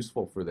ICE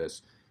useful for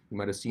this? You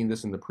might have seen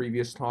this in the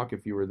previous talk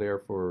if you were there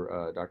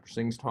for Dr.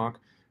 Singh's talk.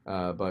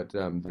 But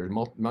there's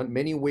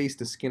many ways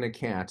to skin a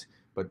cat,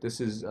 but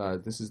this is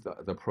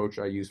the approach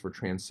I use for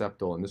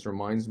transeptal, and this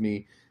reminds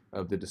me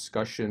of the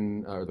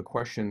discussion or the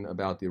question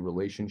about the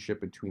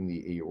relationship between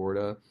the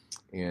aorta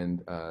and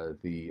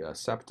the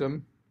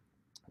septum.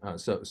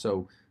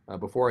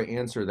 Before I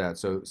answer that,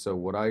 so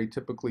what I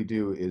typically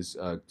do is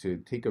to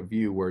take a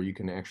view where you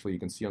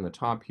can see on the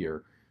top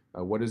here,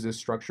 what is this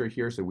structure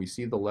here? So we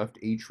see the left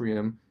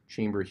atrium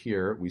chamber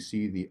here. We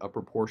see the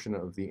upper portion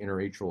of the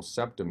interatrial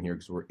septum here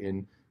because we're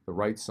in the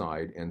right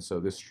side, and so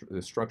this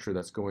structure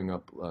that's going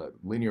up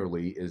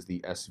linearly is the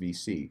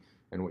SVC.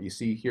 And what you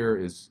see here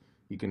is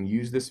you can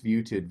use this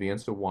view to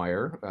advance a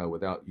wire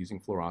without using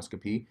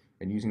fluoroscopy.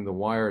 And using the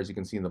wire, as you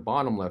can see in the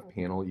bottom left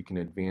panel, you can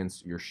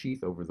advance your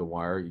sheath over the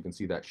wire. You can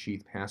see that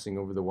sheath passing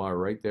over the wire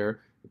right there.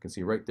 You can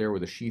see right there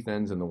where the sheath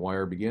ends and the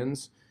wire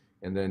begins.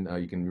 And then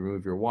you can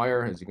remove your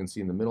wire, as you can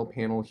see in the middle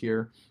panel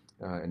here.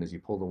 And as you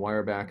pull the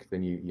wire back,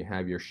 then you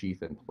have your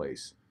sheath in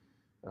place.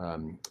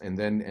 And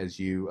then as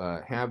you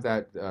have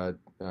that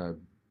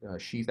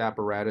sheath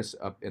apparatus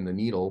up in the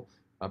needle,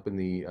 up in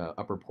the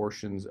upper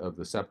portions of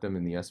the septum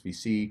and the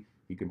SVC,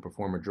 you can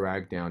perform a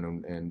drag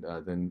down and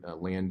then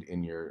land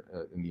in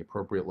the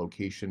appropriate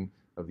location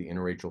of the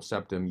interatrial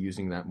septum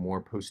using that more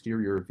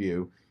posterior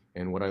view.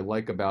 And what I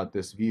like about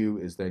this view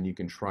is then you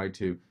can try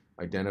to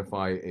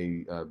identify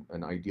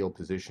an ideal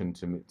position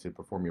to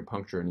perform your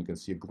puncture, and you can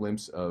see a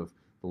glimpse of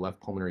the left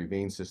pulmonary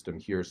vein system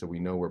here, so we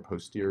know we're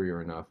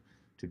posterior enough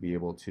to be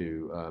able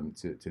to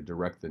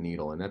direct the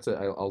needle. And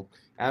I'll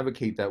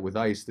advocate that with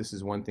ICE. This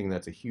is one thing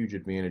that's a huge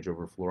advantage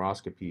over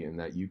fluoroscopy, in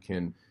that you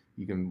can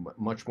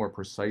much more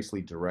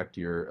precisely direct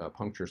your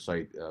puncture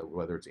site,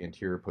 whether it's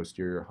anterior,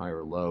 posterior, high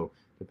or low,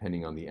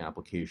 depending on the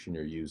application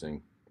you're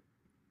using.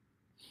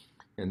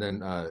 And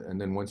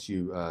then once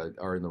you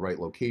are in the right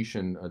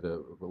location,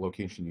 the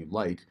location you'd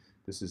like,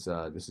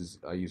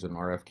 I use an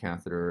RF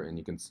catheter, and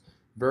you can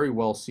very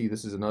well see,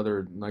 this is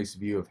another nice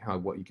view of how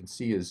what you can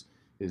see is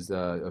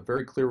a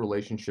very clear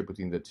relationship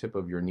between the tip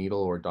of your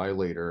needle or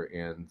dilator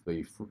and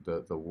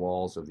the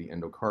walls of the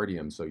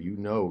endocardium. So you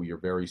know you're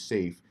very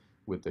safe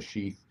with the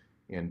sheath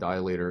and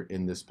dilator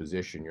in this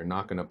position. You're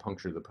not going to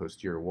puncture the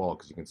posterior wall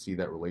because you can see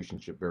that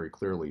relationship very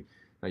clearly.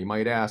 Now you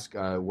might ask,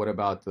 what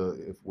about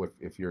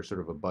if you're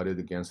sort of abutted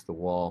against the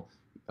wall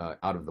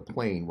out of the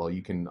plane? Well,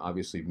 you can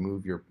obviously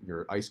move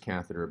your ICE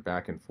catheter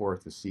back and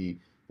forth to see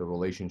the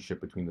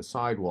relationship between the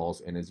side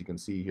walls, and as you can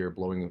see here,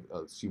 blowing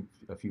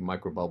a few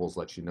micro bubbles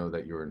lets you know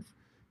that you're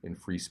in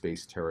free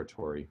space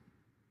territory.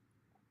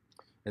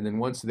 And then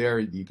once there,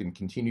 you can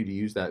continue to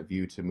use that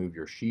view to move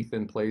your sheath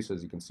in place,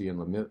 as you can see in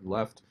the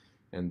left,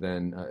 and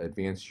then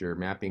advance your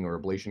mapping or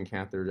ablation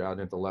catheter out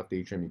into the left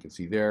atrium. You can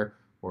see there,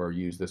 or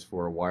use this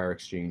for a wire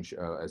exchange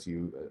as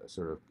you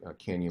sort of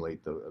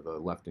cannulate the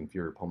left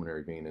inferior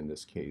pulmonary vein in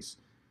this case.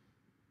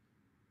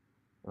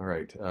 All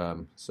right,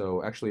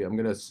 so actually I'm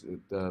going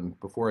to,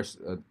 before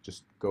I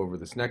just go over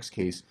this next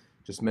case,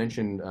 just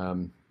mention,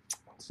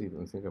 let's see, let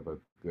me think of a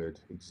good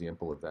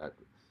example of that.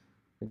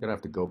 I'm gonna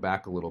have to go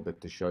back a little bit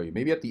to show you.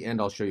 Maybe at the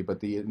end I'll show you,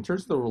 but in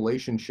terms of the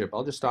relationship,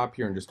 I'll just stop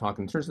here and just talk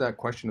in terms of that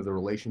question of the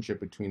relationship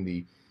between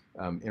the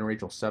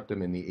interatrial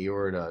septum and the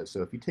aorta.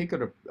 So if you take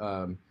a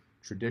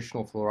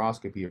traditional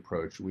fluoroscopy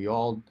approach, we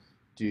all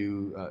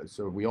do,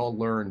 so we all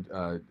learned,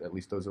 at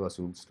least those of us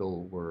who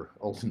still were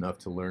old enough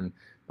to learn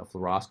a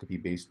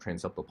fluoroscopy-based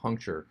transeptal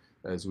puncture,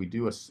 as we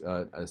do an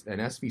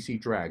SVC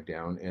drag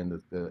down,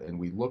 and and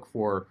we look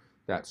for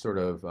that sort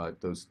of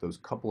those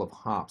couple of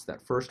hops.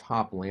 That first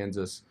hop lands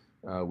us,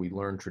 we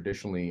learn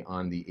traditionally,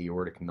 on the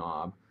aortic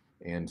knob,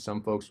 and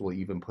some folks will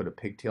even put a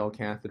pigtail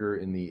catheter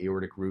in the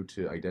aortic root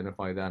to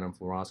identify that on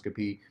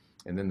fluoroscopy,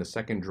 and then the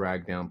second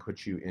drag down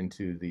puts you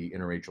into the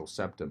interatrial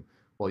septum.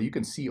 Well, you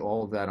can see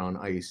all of that on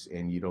ICE,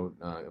 and you don't,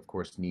 of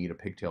course, need a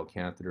pigtail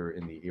catheter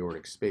in the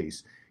aortic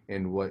space.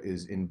 And what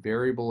is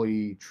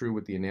invariably true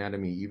with the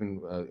anatomy,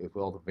 even with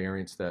all the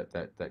variants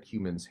that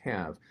humans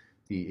have,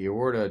 the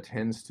aorta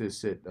tends to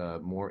sit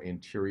more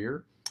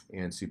anterior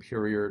and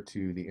superior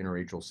to the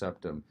interatrial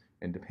septum.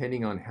 And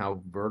depending on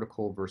how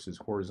vertical versus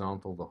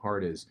horizontal the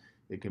heart is,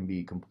 it can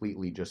be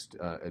completely just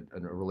a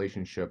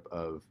relationship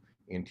of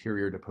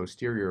anterior to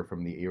posterior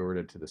from the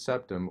aorta to the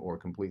septum, or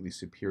completely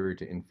superior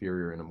to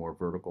inferior in a more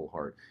vertical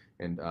heart.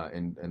 And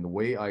the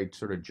way I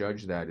sort of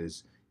judge that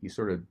is, you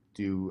sort of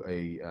do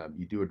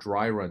a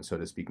dry run, so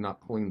to speak,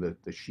 not pulling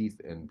the sheath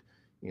and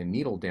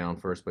needle down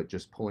first, but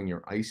just pulling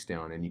your ICE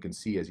down. And you can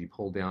see as you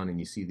pull down and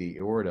you see the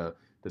aorta,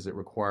 does it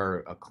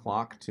require a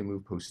clock to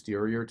move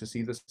posterior to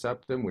see the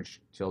septum,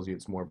 which tells you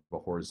it's more of a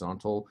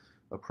horizontal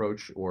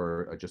approach,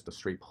 or just a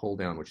straight pull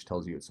down, which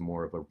tells you it's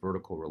more of a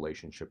vertical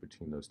relationship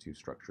between those two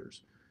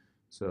structures?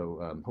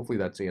 So hopefully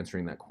that's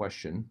answering that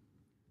question.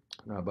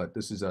 But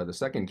this is the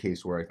second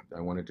case where I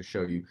wanted to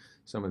show you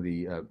some of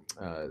the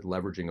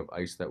leveraging of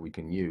ICE that we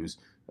can use.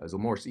 As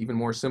even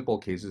more simple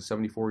cases,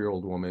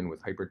 74-year-old woman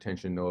with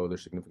hypertension, no other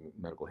significant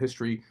medical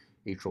history,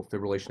 atrial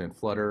fibrillation and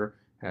flutter,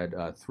 had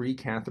 3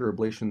 catheter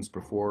ablations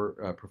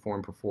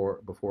performed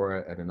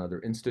before at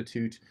another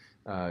institute,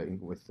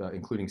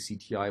 including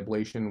CTI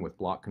ablation with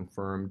block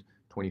confirmed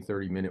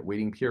 20-30 minute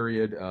waiting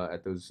period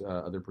at those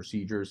other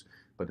procedures.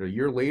 But a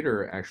year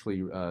later,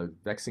 actually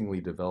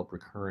vexingly developed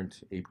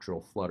recurrent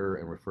atrial flutter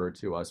and referred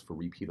to us for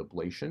repeat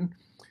ablation.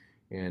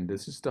 And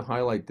this is to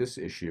highlight this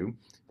issue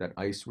that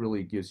ICE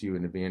really gives you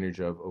an advantage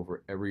of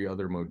over every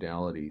other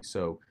modality.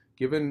 So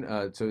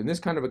so in this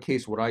kind of a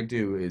case, what I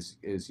do is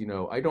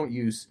I don't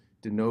use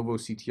de novo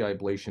CTI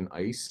ablation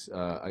ICE.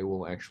 I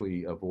will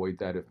actually avoid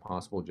that if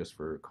possible, just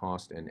for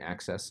cost and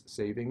access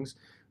savings.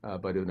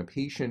 But in a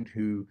patient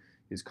who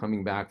is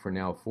coming back for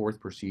now 4th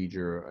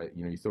procedure,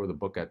 you throw the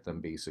book at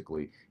them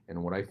basically.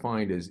 And what I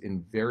find is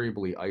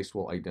invariably ICE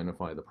will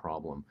identify the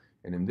problem.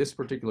 And in this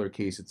particular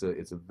case, it's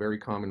a very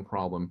common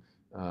problem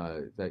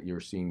that you're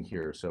seeing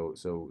here. So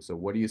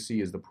what do you see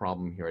as the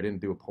problem here? I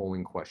didn't do a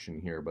polling question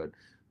here, but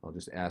I'll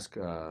just ask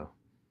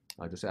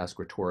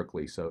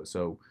rhetorically.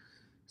 So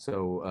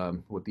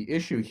what the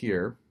issue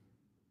here,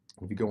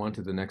 if you go on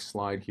to the next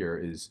slide here,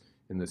 is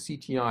in the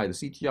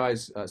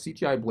CTIs,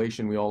 CTI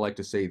ablation, we all like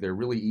to say they're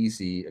really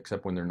easy,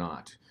 except when they're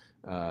not.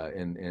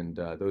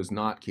 Those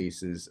not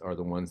cases are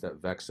the ones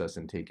that vex us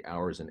and take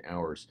hours and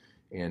hours.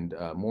 And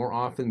more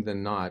often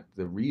than not,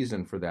 the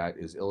reason for that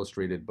is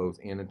illustrated both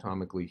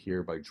anatomically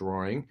here by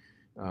drawing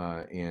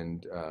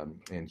and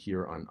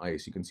here on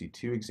ICE. You can see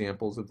 2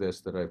 examples of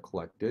this that I've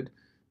collected.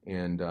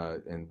 And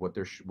what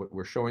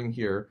we're showing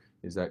here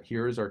is that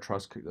here is our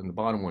on the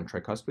bottom one,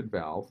 tricuspid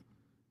valve,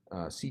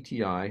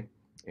 CTI,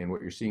 and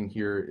what you're seeing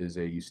here is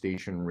a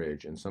eustachian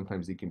ridge. And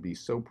sometimes they can be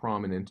so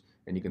prominent,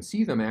 and you can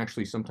see them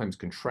actually sometimes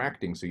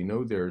contracting, so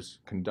there's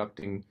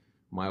conducting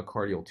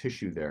myocardial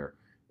tissue there.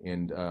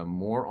 And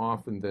more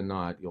often than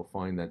not, you'll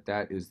find that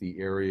that is the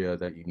area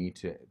that you need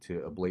to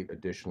ablate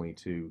additionally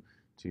to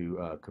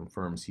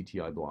confirm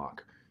CTI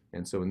block.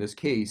 And so in this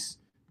case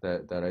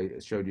that I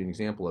showed you an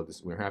example of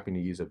this, we're happy to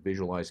use a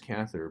visualized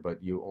catheter,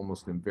 but you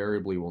almost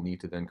invariably will need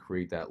to then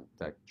create that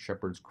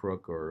shepherd's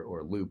crook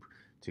or loop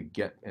to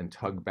get and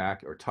tug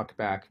back or tuck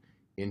back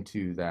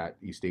into that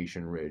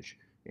eustachian ridge.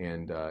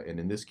 And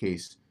in this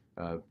case,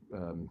 let's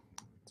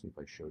see if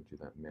I showed you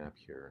that map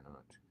here or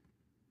not.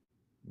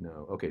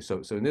 No. Okay.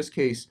 So in this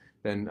case,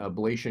 then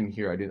ablation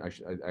here,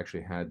 I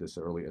actually had this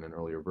in an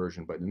earlier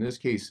version, but in this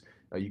case,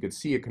 you could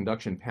see a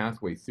conduction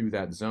pathway through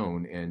that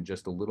zone, and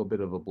just a little bit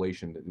of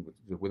ablation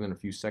within a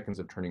few seconds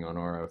of turning on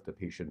RF, the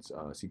patient's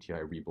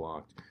CTI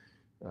reblocked,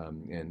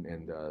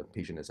 and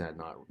patient has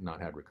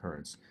not had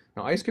recurrence.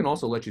 Now, ICE can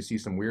also let you see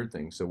some weird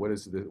things. So what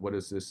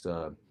does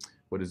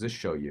this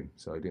show you?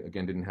 So I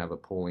again didn't have a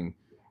polling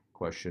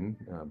question,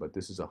 but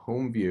this is a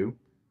home view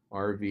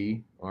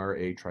RV RA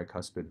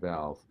tricuspid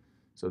valve.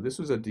 So this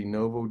was a de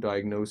novo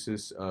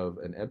diagnosis of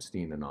an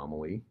Epstein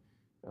anomaly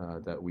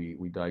that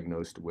we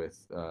diagnosed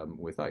with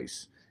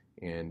ICE.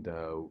 And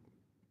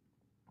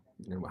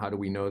how do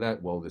we know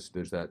that? Well,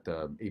 there's that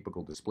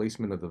apical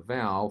displacement of the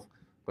valve,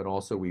 but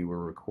also we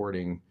were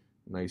recording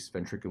nice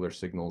ventricular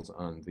signals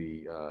on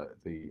the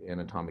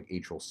anatomic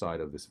atrial side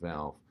of this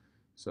valve.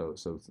 So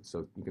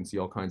you can see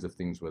all kinds of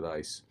things with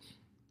ICE.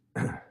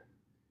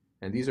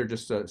 And these are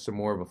just some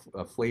more of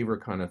a flavor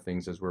kind of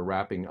things as we're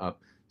wrapping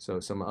up. So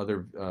some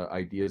other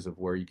ideas of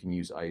where you can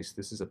use ICE.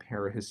 This is a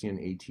parahiscine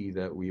AT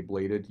that we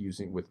ablated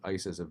using with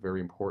ICE as a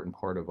very important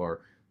part of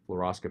our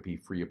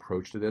fluoroscopy-free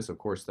approach to this. Of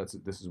course,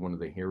 this is one of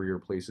the hairier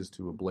places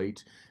to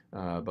ablate,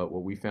 but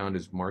what we found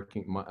is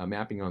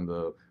mapping on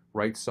the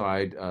right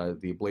side,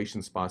 the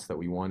ablation spots that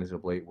we wanted to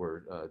ablate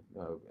were,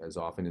 as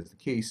often is the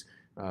case,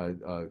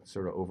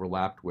 sort of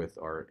overlapped with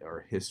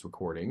our HIS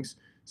recordings.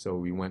 So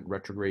we went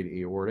retrograde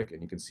aortic,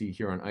 and you can see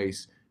here on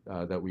ICE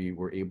that we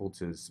were able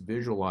to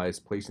visualize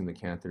placing the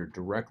catheter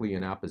directly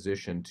in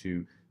opposition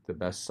to the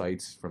best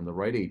sites from the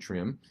right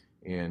atrium,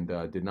 and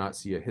did not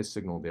see a HIS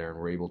signal there, and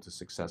were able to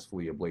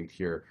successfully ablate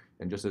here.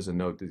 And just as a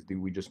note,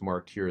 we just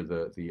marked here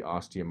the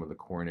ostium of the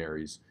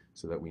coronaries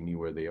so that we knew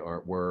where they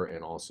were,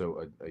 and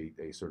also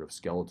a sort of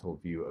skeletal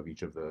view of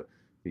each of the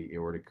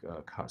aortic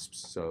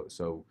cusps.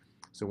 So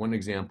one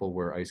example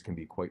where ICE can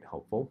be quite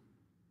helpful.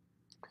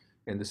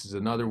 And this is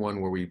another one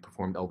where we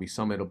performed LV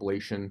summit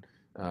ablation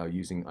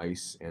using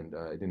ICE, and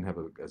I didn't have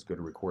as good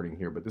a recording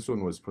here, but this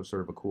one was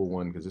sort of a cool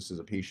one because this is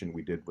a patient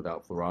we did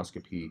without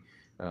fluoroscopy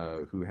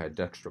who had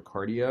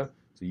dextrocardia.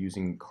 So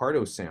using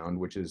cardosound,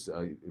 which is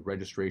a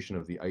registration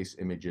of the ICE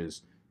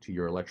images to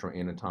your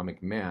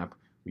electroanatomic map,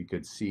 we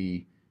could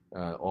see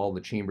all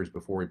the chambers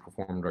before we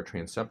performed our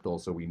transeptal,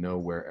 so we know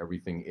where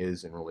everything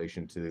is in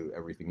relation to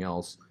everything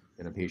else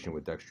in a patient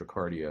with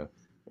dextrocardia.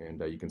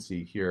 And you can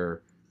see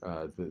here,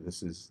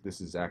 this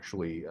is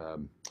actually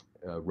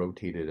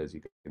rotated, as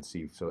you can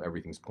see, so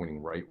everything's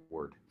pointing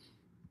rightward,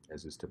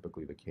 as is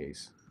typically the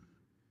case.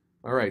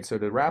 All right, so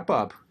to wrap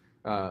up,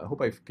 I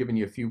hope I've given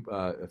you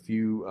a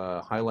few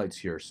highlights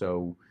here.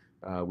 So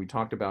we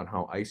talked about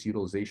how ICE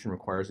utilization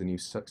requires a new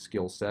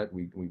skill set.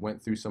 We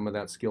went through some of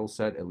that skill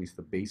set, at least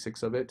the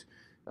basics of it.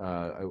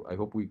 I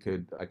hope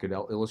I could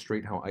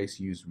illustrate how ICE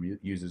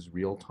uses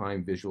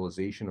real-time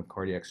visualization of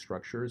cardiac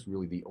structures,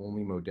 really the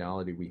only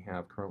modality we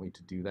have currently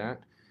to do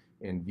that.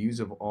 And views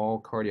of all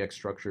cardiac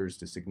structures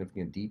to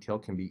significant detail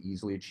can be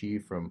easily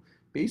achieved from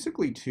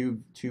basically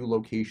two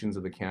locations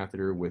of the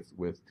catheter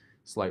with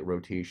slight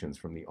rotations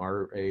from the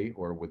RA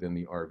or within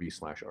the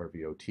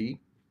RV/RVOT.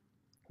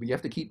 But you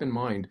have to keep in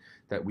mind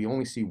that we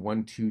only see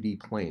one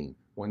 2D plane,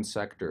 one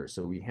sector,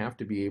 so we have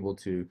to be able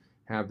to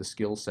have the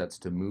skill sets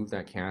to move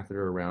that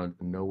catheter around,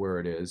 know where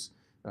it is,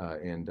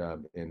 and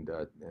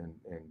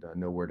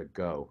know where to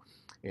go.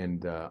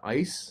 And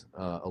ICE,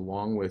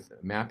 along with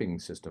mapping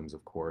systems,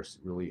 of course,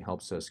 really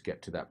helps us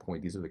get to that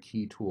point. These are the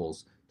key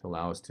tools to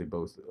allow us to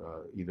both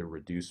either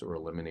reduce or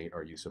eliminate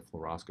our use of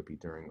fluoroscopy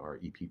during our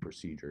EP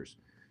procedures.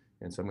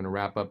 And so I'm going to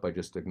wrap up by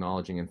just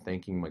acknowledging and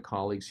thanking my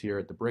colleagues here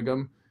at the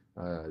Brigham.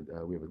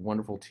 We have a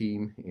wonderful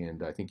team,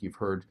 and I think you've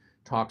heard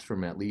talks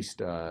from at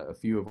least a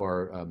few of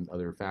our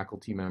other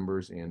faculty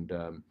members, and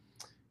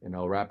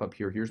I'll wrap up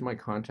here. Here's my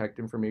contact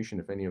information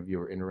if any of you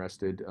are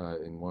interested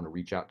and want to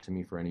reach out to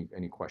me for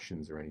any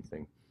questions or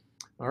anything.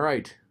 All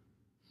right.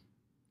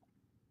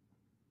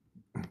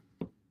 All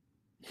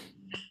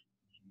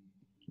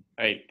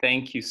right,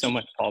 thank you so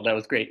much, Paul. That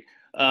was great.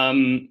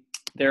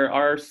 There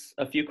are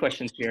a few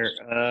questions here.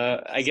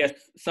 I guess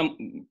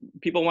some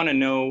people want to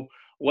know,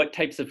 what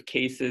types of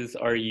cases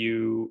are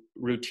you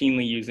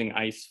routinely using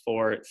ICE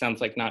for? It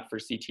sounds like not for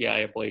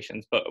CTI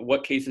ablations, but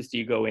what cases do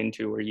you go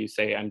into where you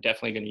say, I'm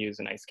definitely going to use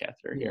an ICE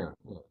catheter here?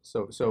 Yeah.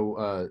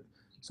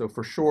 So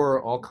for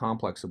sure, all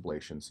complex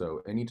ablation.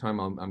 So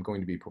anytime I'm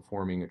going to be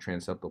performing a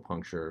transeptal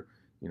puncture,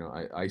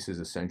 ICE is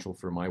essential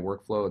for my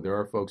workflow. There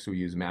are folks who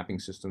use mapping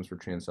systems for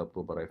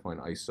transeptal, but I find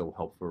ICE so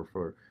helpful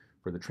for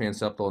the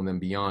transeptal and then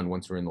beyond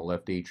once we're in the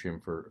left atrium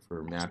for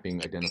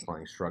mapping,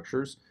 identifying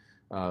structures.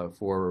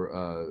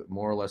 For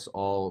more or less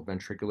all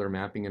ventricular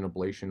mapping and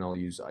ablation, I'll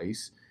use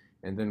ICE.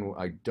 And then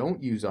I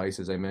don't use ICE,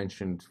 as I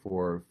mentioned,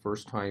 for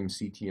first-time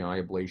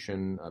CTI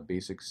ablation,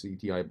 basic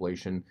CTI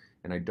ablation,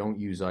 and I don't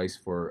use ICE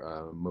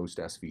for most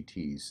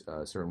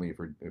SVTs. Certainly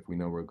if we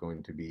know we're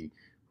going to be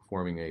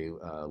performing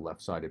a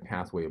left-sided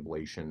pathway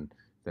ablation,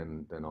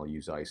 then I'll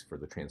use ICE for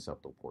the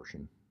transeptal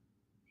portion.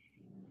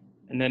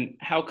 And then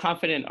how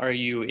confident are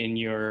you in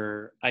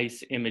your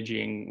ICE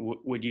imaging?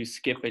 Would you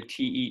skip a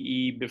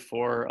TEE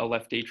before a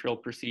left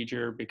atrial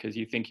procedure because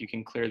you think you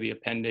can clear the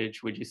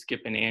appendage? Would you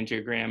skip an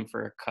angiogram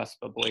for a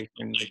cusp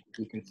ablation because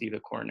you can see the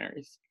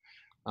coronaries?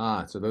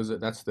 So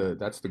that's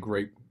the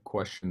great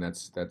question.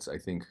 That's I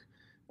think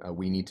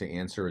we need to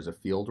answer as a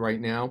field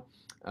right now.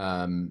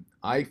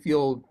 I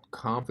feel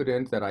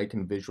confident that I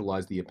can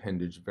visualize the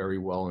appendage very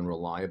well and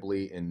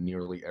reliably in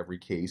nearly every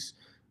case.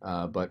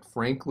 But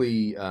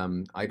frankly,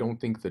 I don't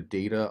think the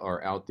data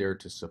are out there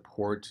to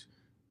support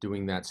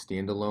doing that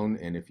standalone.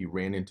 And if you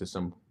ran into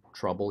some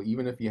trouble,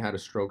 even if you had a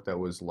stroke that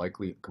was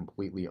likely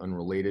completely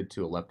unrelated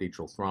to a left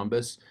atrial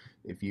thrombus.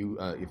 If you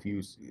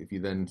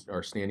then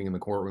are standing in the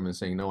courtroom and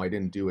saying, no, I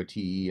didn't do a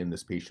TE in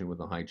this patient with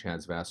a high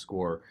CHA2DS2-VASc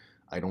score,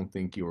 I don't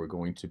think you are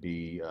going to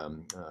be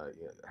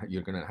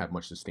you're going to have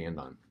much to stand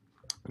on.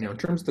 Now, in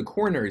terms of the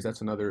coronaries,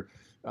 that's another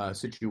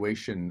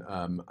situation.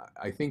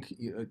 I think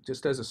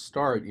just as a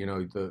start,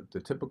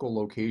 the typical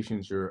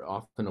locations you're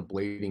often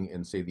ablating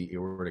in, say, the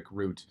aortic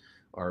root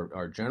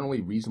are generally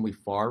reasonably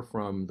far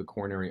from the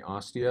coronary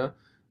ostia.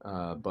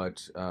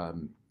 But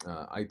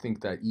I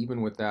think that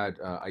even with that,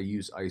 I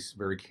use ICE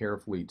very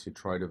carefully to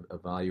try to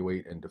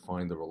evaluate and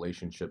define the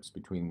relationships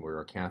between where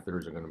our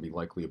catheters are going to be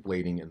likely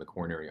ablating in the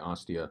coronary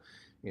ostia.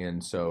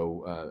 And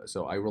so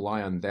I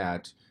rely on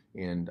that.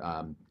 And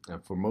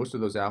for most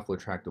of those outflow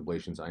tract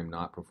ablations, I'm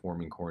not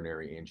performing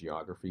coronary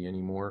angiography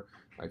anymore.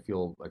 I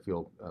feel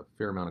a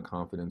fair amount of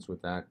confidence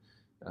with that.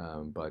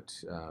 But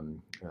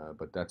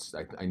that's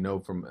I know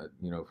from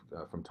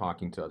from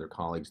talking to other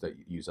colleagues that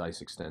use ICE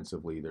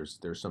extensively, there's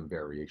some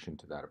variation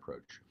to that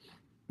approach.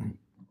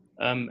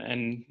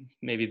 And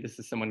maybe this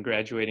is someone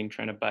graduating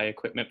trying to buy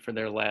equipment for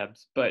their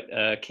labs, but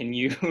can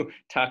you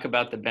talk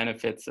about the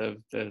benefits of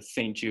the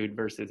St. Jude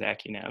versus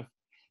AccuNav?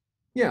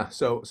 Yeah,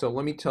 so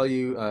let me tell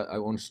you, I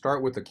want to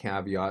start with a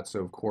caveat. So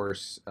of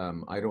course,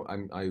 I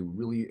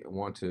really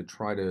want to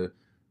try to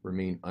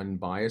remain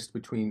unbiased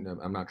between,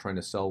 I'm not trying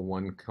to sell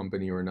one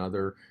company or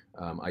another.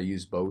 I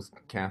use both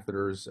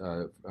catheters.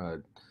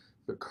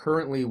 But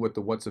currently with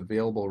what's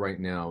available right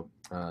now,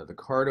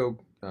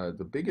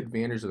 the big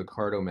advantage of the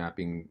Cardo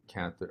mapping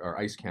catheter, or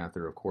ICE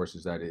catheter, of course,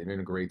 is that it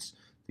integrates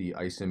the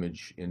ICE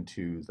image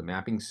into the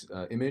mapping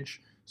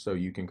image. So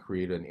you can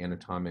create an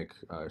anatomic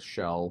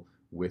shell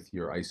with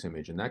your ICE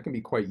image. And that can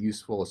be quite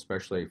useful,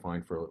 especially I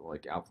find for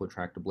like outflow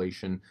tract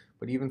ablation,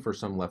 but even for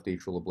some left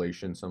atrial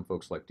ablation, some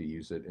folks like to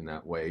use it in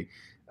that way.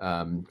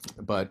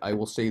 But I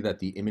will say that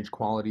the image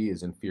quality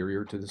is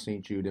inferior to the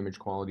St. Jude image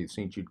quality. The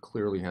St. Jude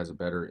clearly has a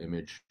better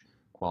image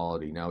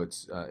quality. Now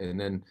and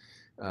then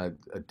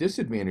a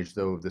disadvantage,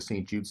 though, of the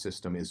St. Jude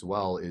system as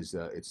well is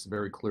it's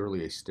very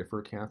clearly a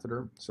stiffer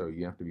catheter, so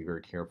you have to be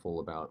very careful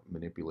about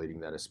manipulating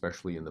that,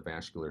 especially in the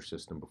vascular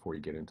system before you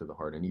get into the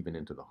heart, and even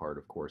into the heart,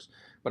 of course.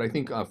 But I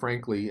think,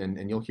 frankly,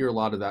 and you'll hear a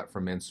lot of that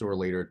from Mansoor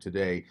later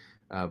today,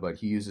 but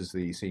he uses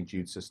the St.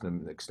 Jude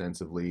system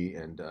extensively,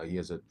 and he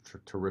has a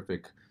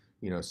terrific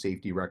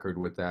safety record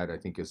with that. I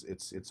think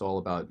it's all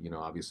about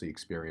obviously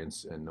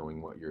experience and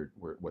knowing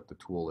what the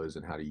tool is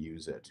and how to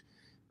use it.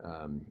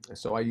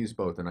 So I use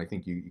both, and I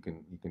think you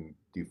can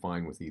do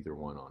fine with either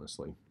one,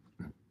 honestly.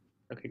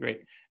 Okay,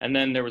 great. And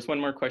then there was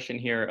one more question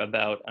here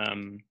about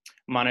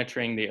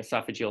monitoring the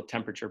esophageal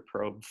temperature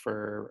probe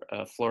for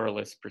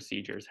fluoroless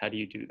procedures. How do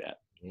you do that?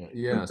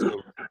 Yeah.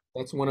 So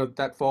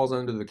that falls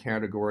under the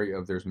category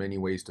of there's many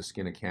ways to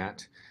skin a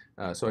cat.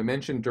 So I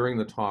mentioned during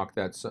the talk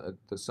that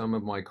some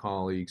of my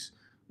colleagues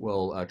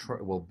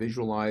will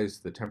visualize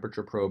the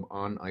temperature probe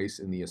on ICE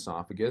in the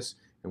esophagus,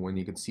 and when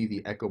you can see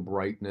the echo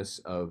brightness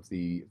of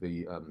the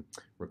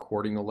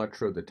recording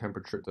electrode, the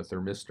temperature, the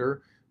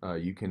thermistor,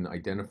 you can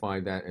identify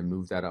that and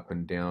move that up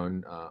and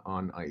down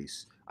on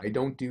ICE. I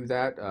don't do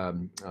that.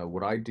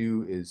 What I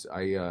do is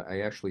I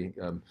actually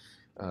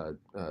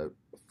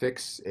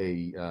fix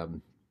a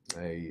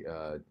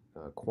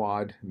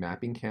quad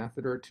mapping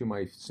catheter to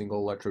my single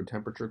electrode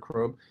temperature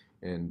probe,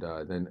 and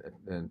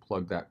then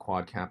plug that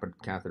quad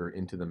catheter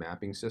into the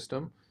mapping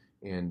system.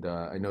 And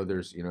I know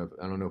there's,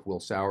 I don't know if Will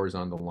Sauer is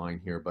on the line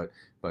here, but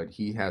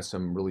he has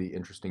some really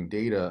interesting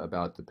data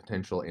about the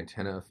potential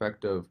antenna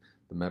effect of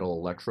the metal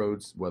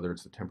electrodes, whether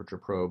it's the temperature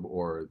probe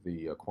or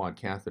the quad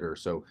catheter.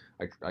 So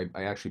I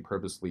actually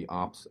purposely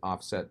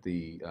offset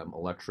the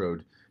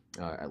electrode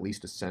at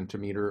least a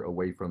centimeter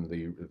away from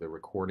the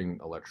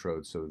recording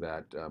electrode, so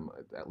that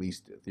at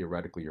least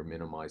theoretically you're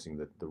minimizing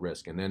the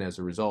risk. And then as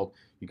a result,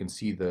 you can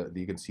see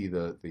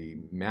the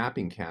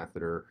mapping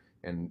catheter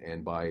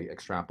and by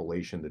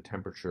extrapolation the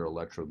temperature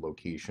electrode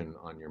location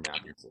on your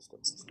mapping system.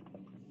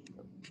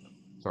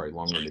 Sorry,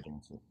 long-winded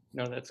answer.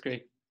 No, that's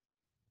great.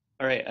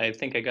 All right, I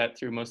think I got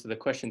through most of the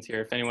questions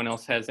here. If anyone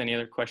else has any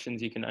other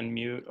questions, you can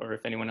unmute, or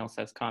if anyone else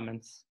has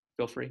comments,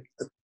 feel free.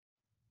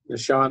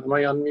 Sean, am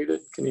I unmuted?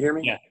 Can you hear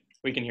me? Yeah,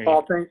 we can hear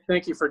Paul, you.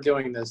 thank you for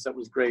doing this. That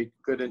was great.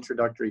 Good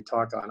introductory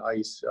talk on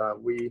ICE.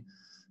 We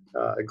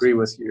agree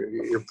with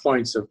your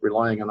points of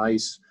relying on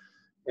ICE,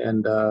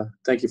 and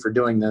thank you for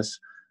doing this.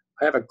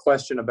 I have a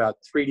question about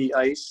 3D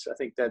ICE. I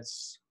think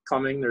that's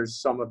coming.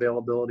 There's some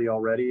availability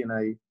already, and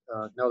I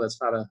know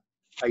that's not a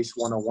ICE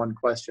 101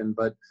 question,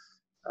 but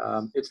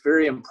it's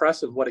very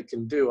impressive what it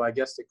can do. I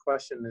guess the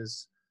question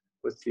is,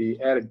 with the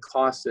added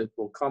cost that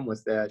will come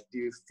with that, do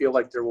you feel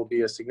like there will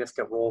be a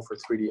significant role for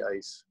 3D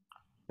ICE?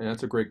 And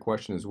that's a great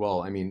question as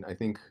well. I mean, I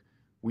think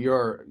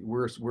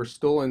we're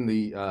still in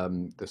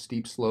the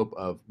steep slope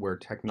of where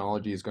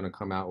technology is going to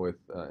come out with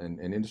and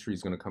industry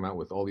is going to come out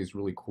with all these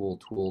really cool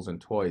tools and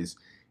toys,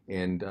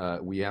 and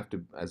we have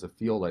to, as a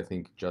field, I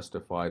think,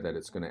 justify that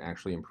it's going to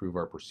actually improve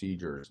our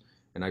procedures.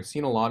 And I've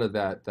seen a lot of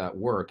that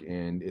work,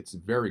 and it's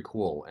very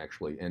cool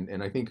actually.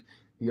 And I think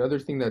The other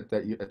thing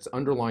that's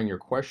underlying your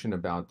question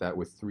about that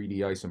with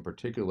 3D ICE in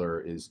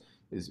particular is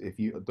if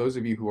you those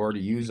of you who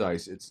already use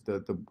ICE, it's the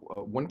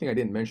one thing I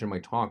didn't mention in my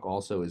talk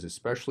also is,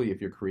 especially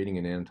if you're creating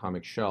an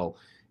anatomic shell,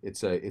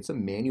 it's a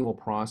manual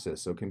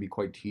process, so it can be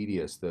quite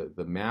tedious.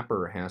 The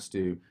mapper has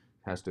to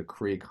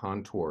create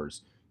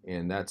contours,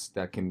 and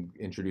that can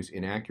introduce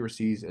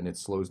inaccuracies, and it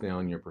slows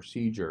down your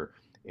procedure.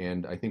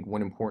 And I think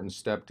one important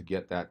step to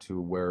get that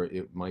to where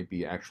it might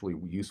be actually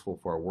useful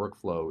for our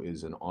workflow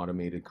is an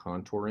automated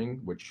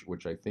contouring,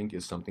 which I think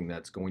is something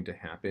that's going to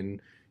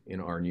happen in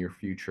our near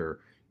future.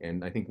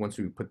 And I think once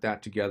we put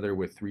that together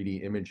with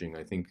 3D imaging,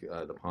 I think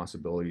the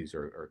possibilities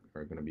are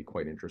going to be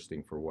quite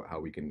interesting for how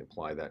we can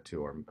apply that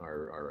to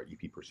our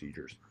EP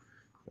procedures.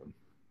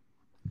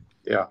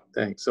 Yeah,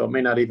 thanks. So it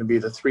may not even be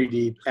the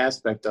 3D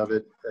aspect of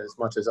it as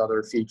much as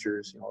other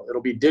features.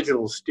 It'll be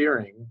digital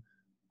steering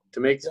to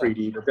make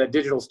 3D, but that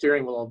digital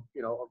steering will,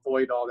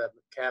 avoid all that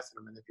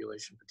catheter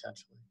manipulation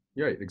potentially.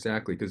 Yeah,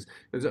 exactly. Because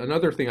there's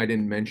another thing I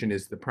didn't mention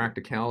is the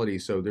practicality.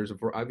 So there's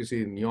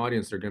obviously in the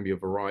audience there are going to be a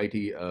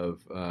variety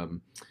of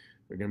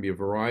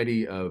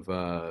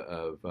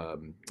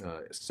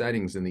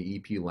settings in the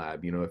EP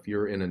lab. If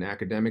you're in an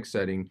academic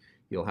setting,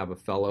 you'll have a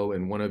fellow,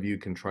 and one of you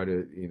can try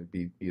to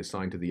be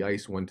assigned to the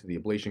ICE, one to the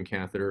ablation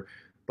catheter.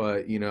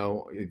 But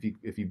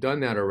if you've done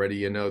that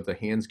already, the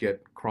hands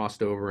get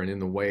crossed over and in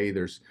the way.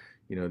 There's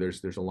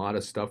a lot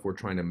of stuff we're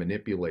trying to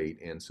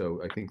manipulate, and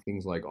so I think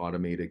things like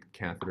automated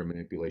catheter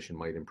manipulation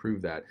might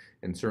improve that.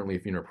 And certainly,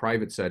 if you're in a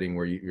private setting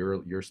where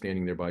you're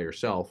standing there by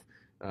yourself,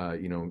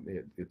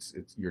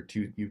 it's your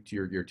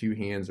two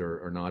hands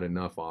are not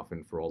enough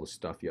often for all the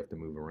stuff you have to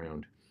move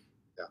around.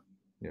 Yeah.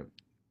 Yeah.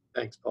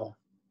 Thanks, Paul.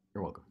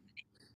 You're welcome.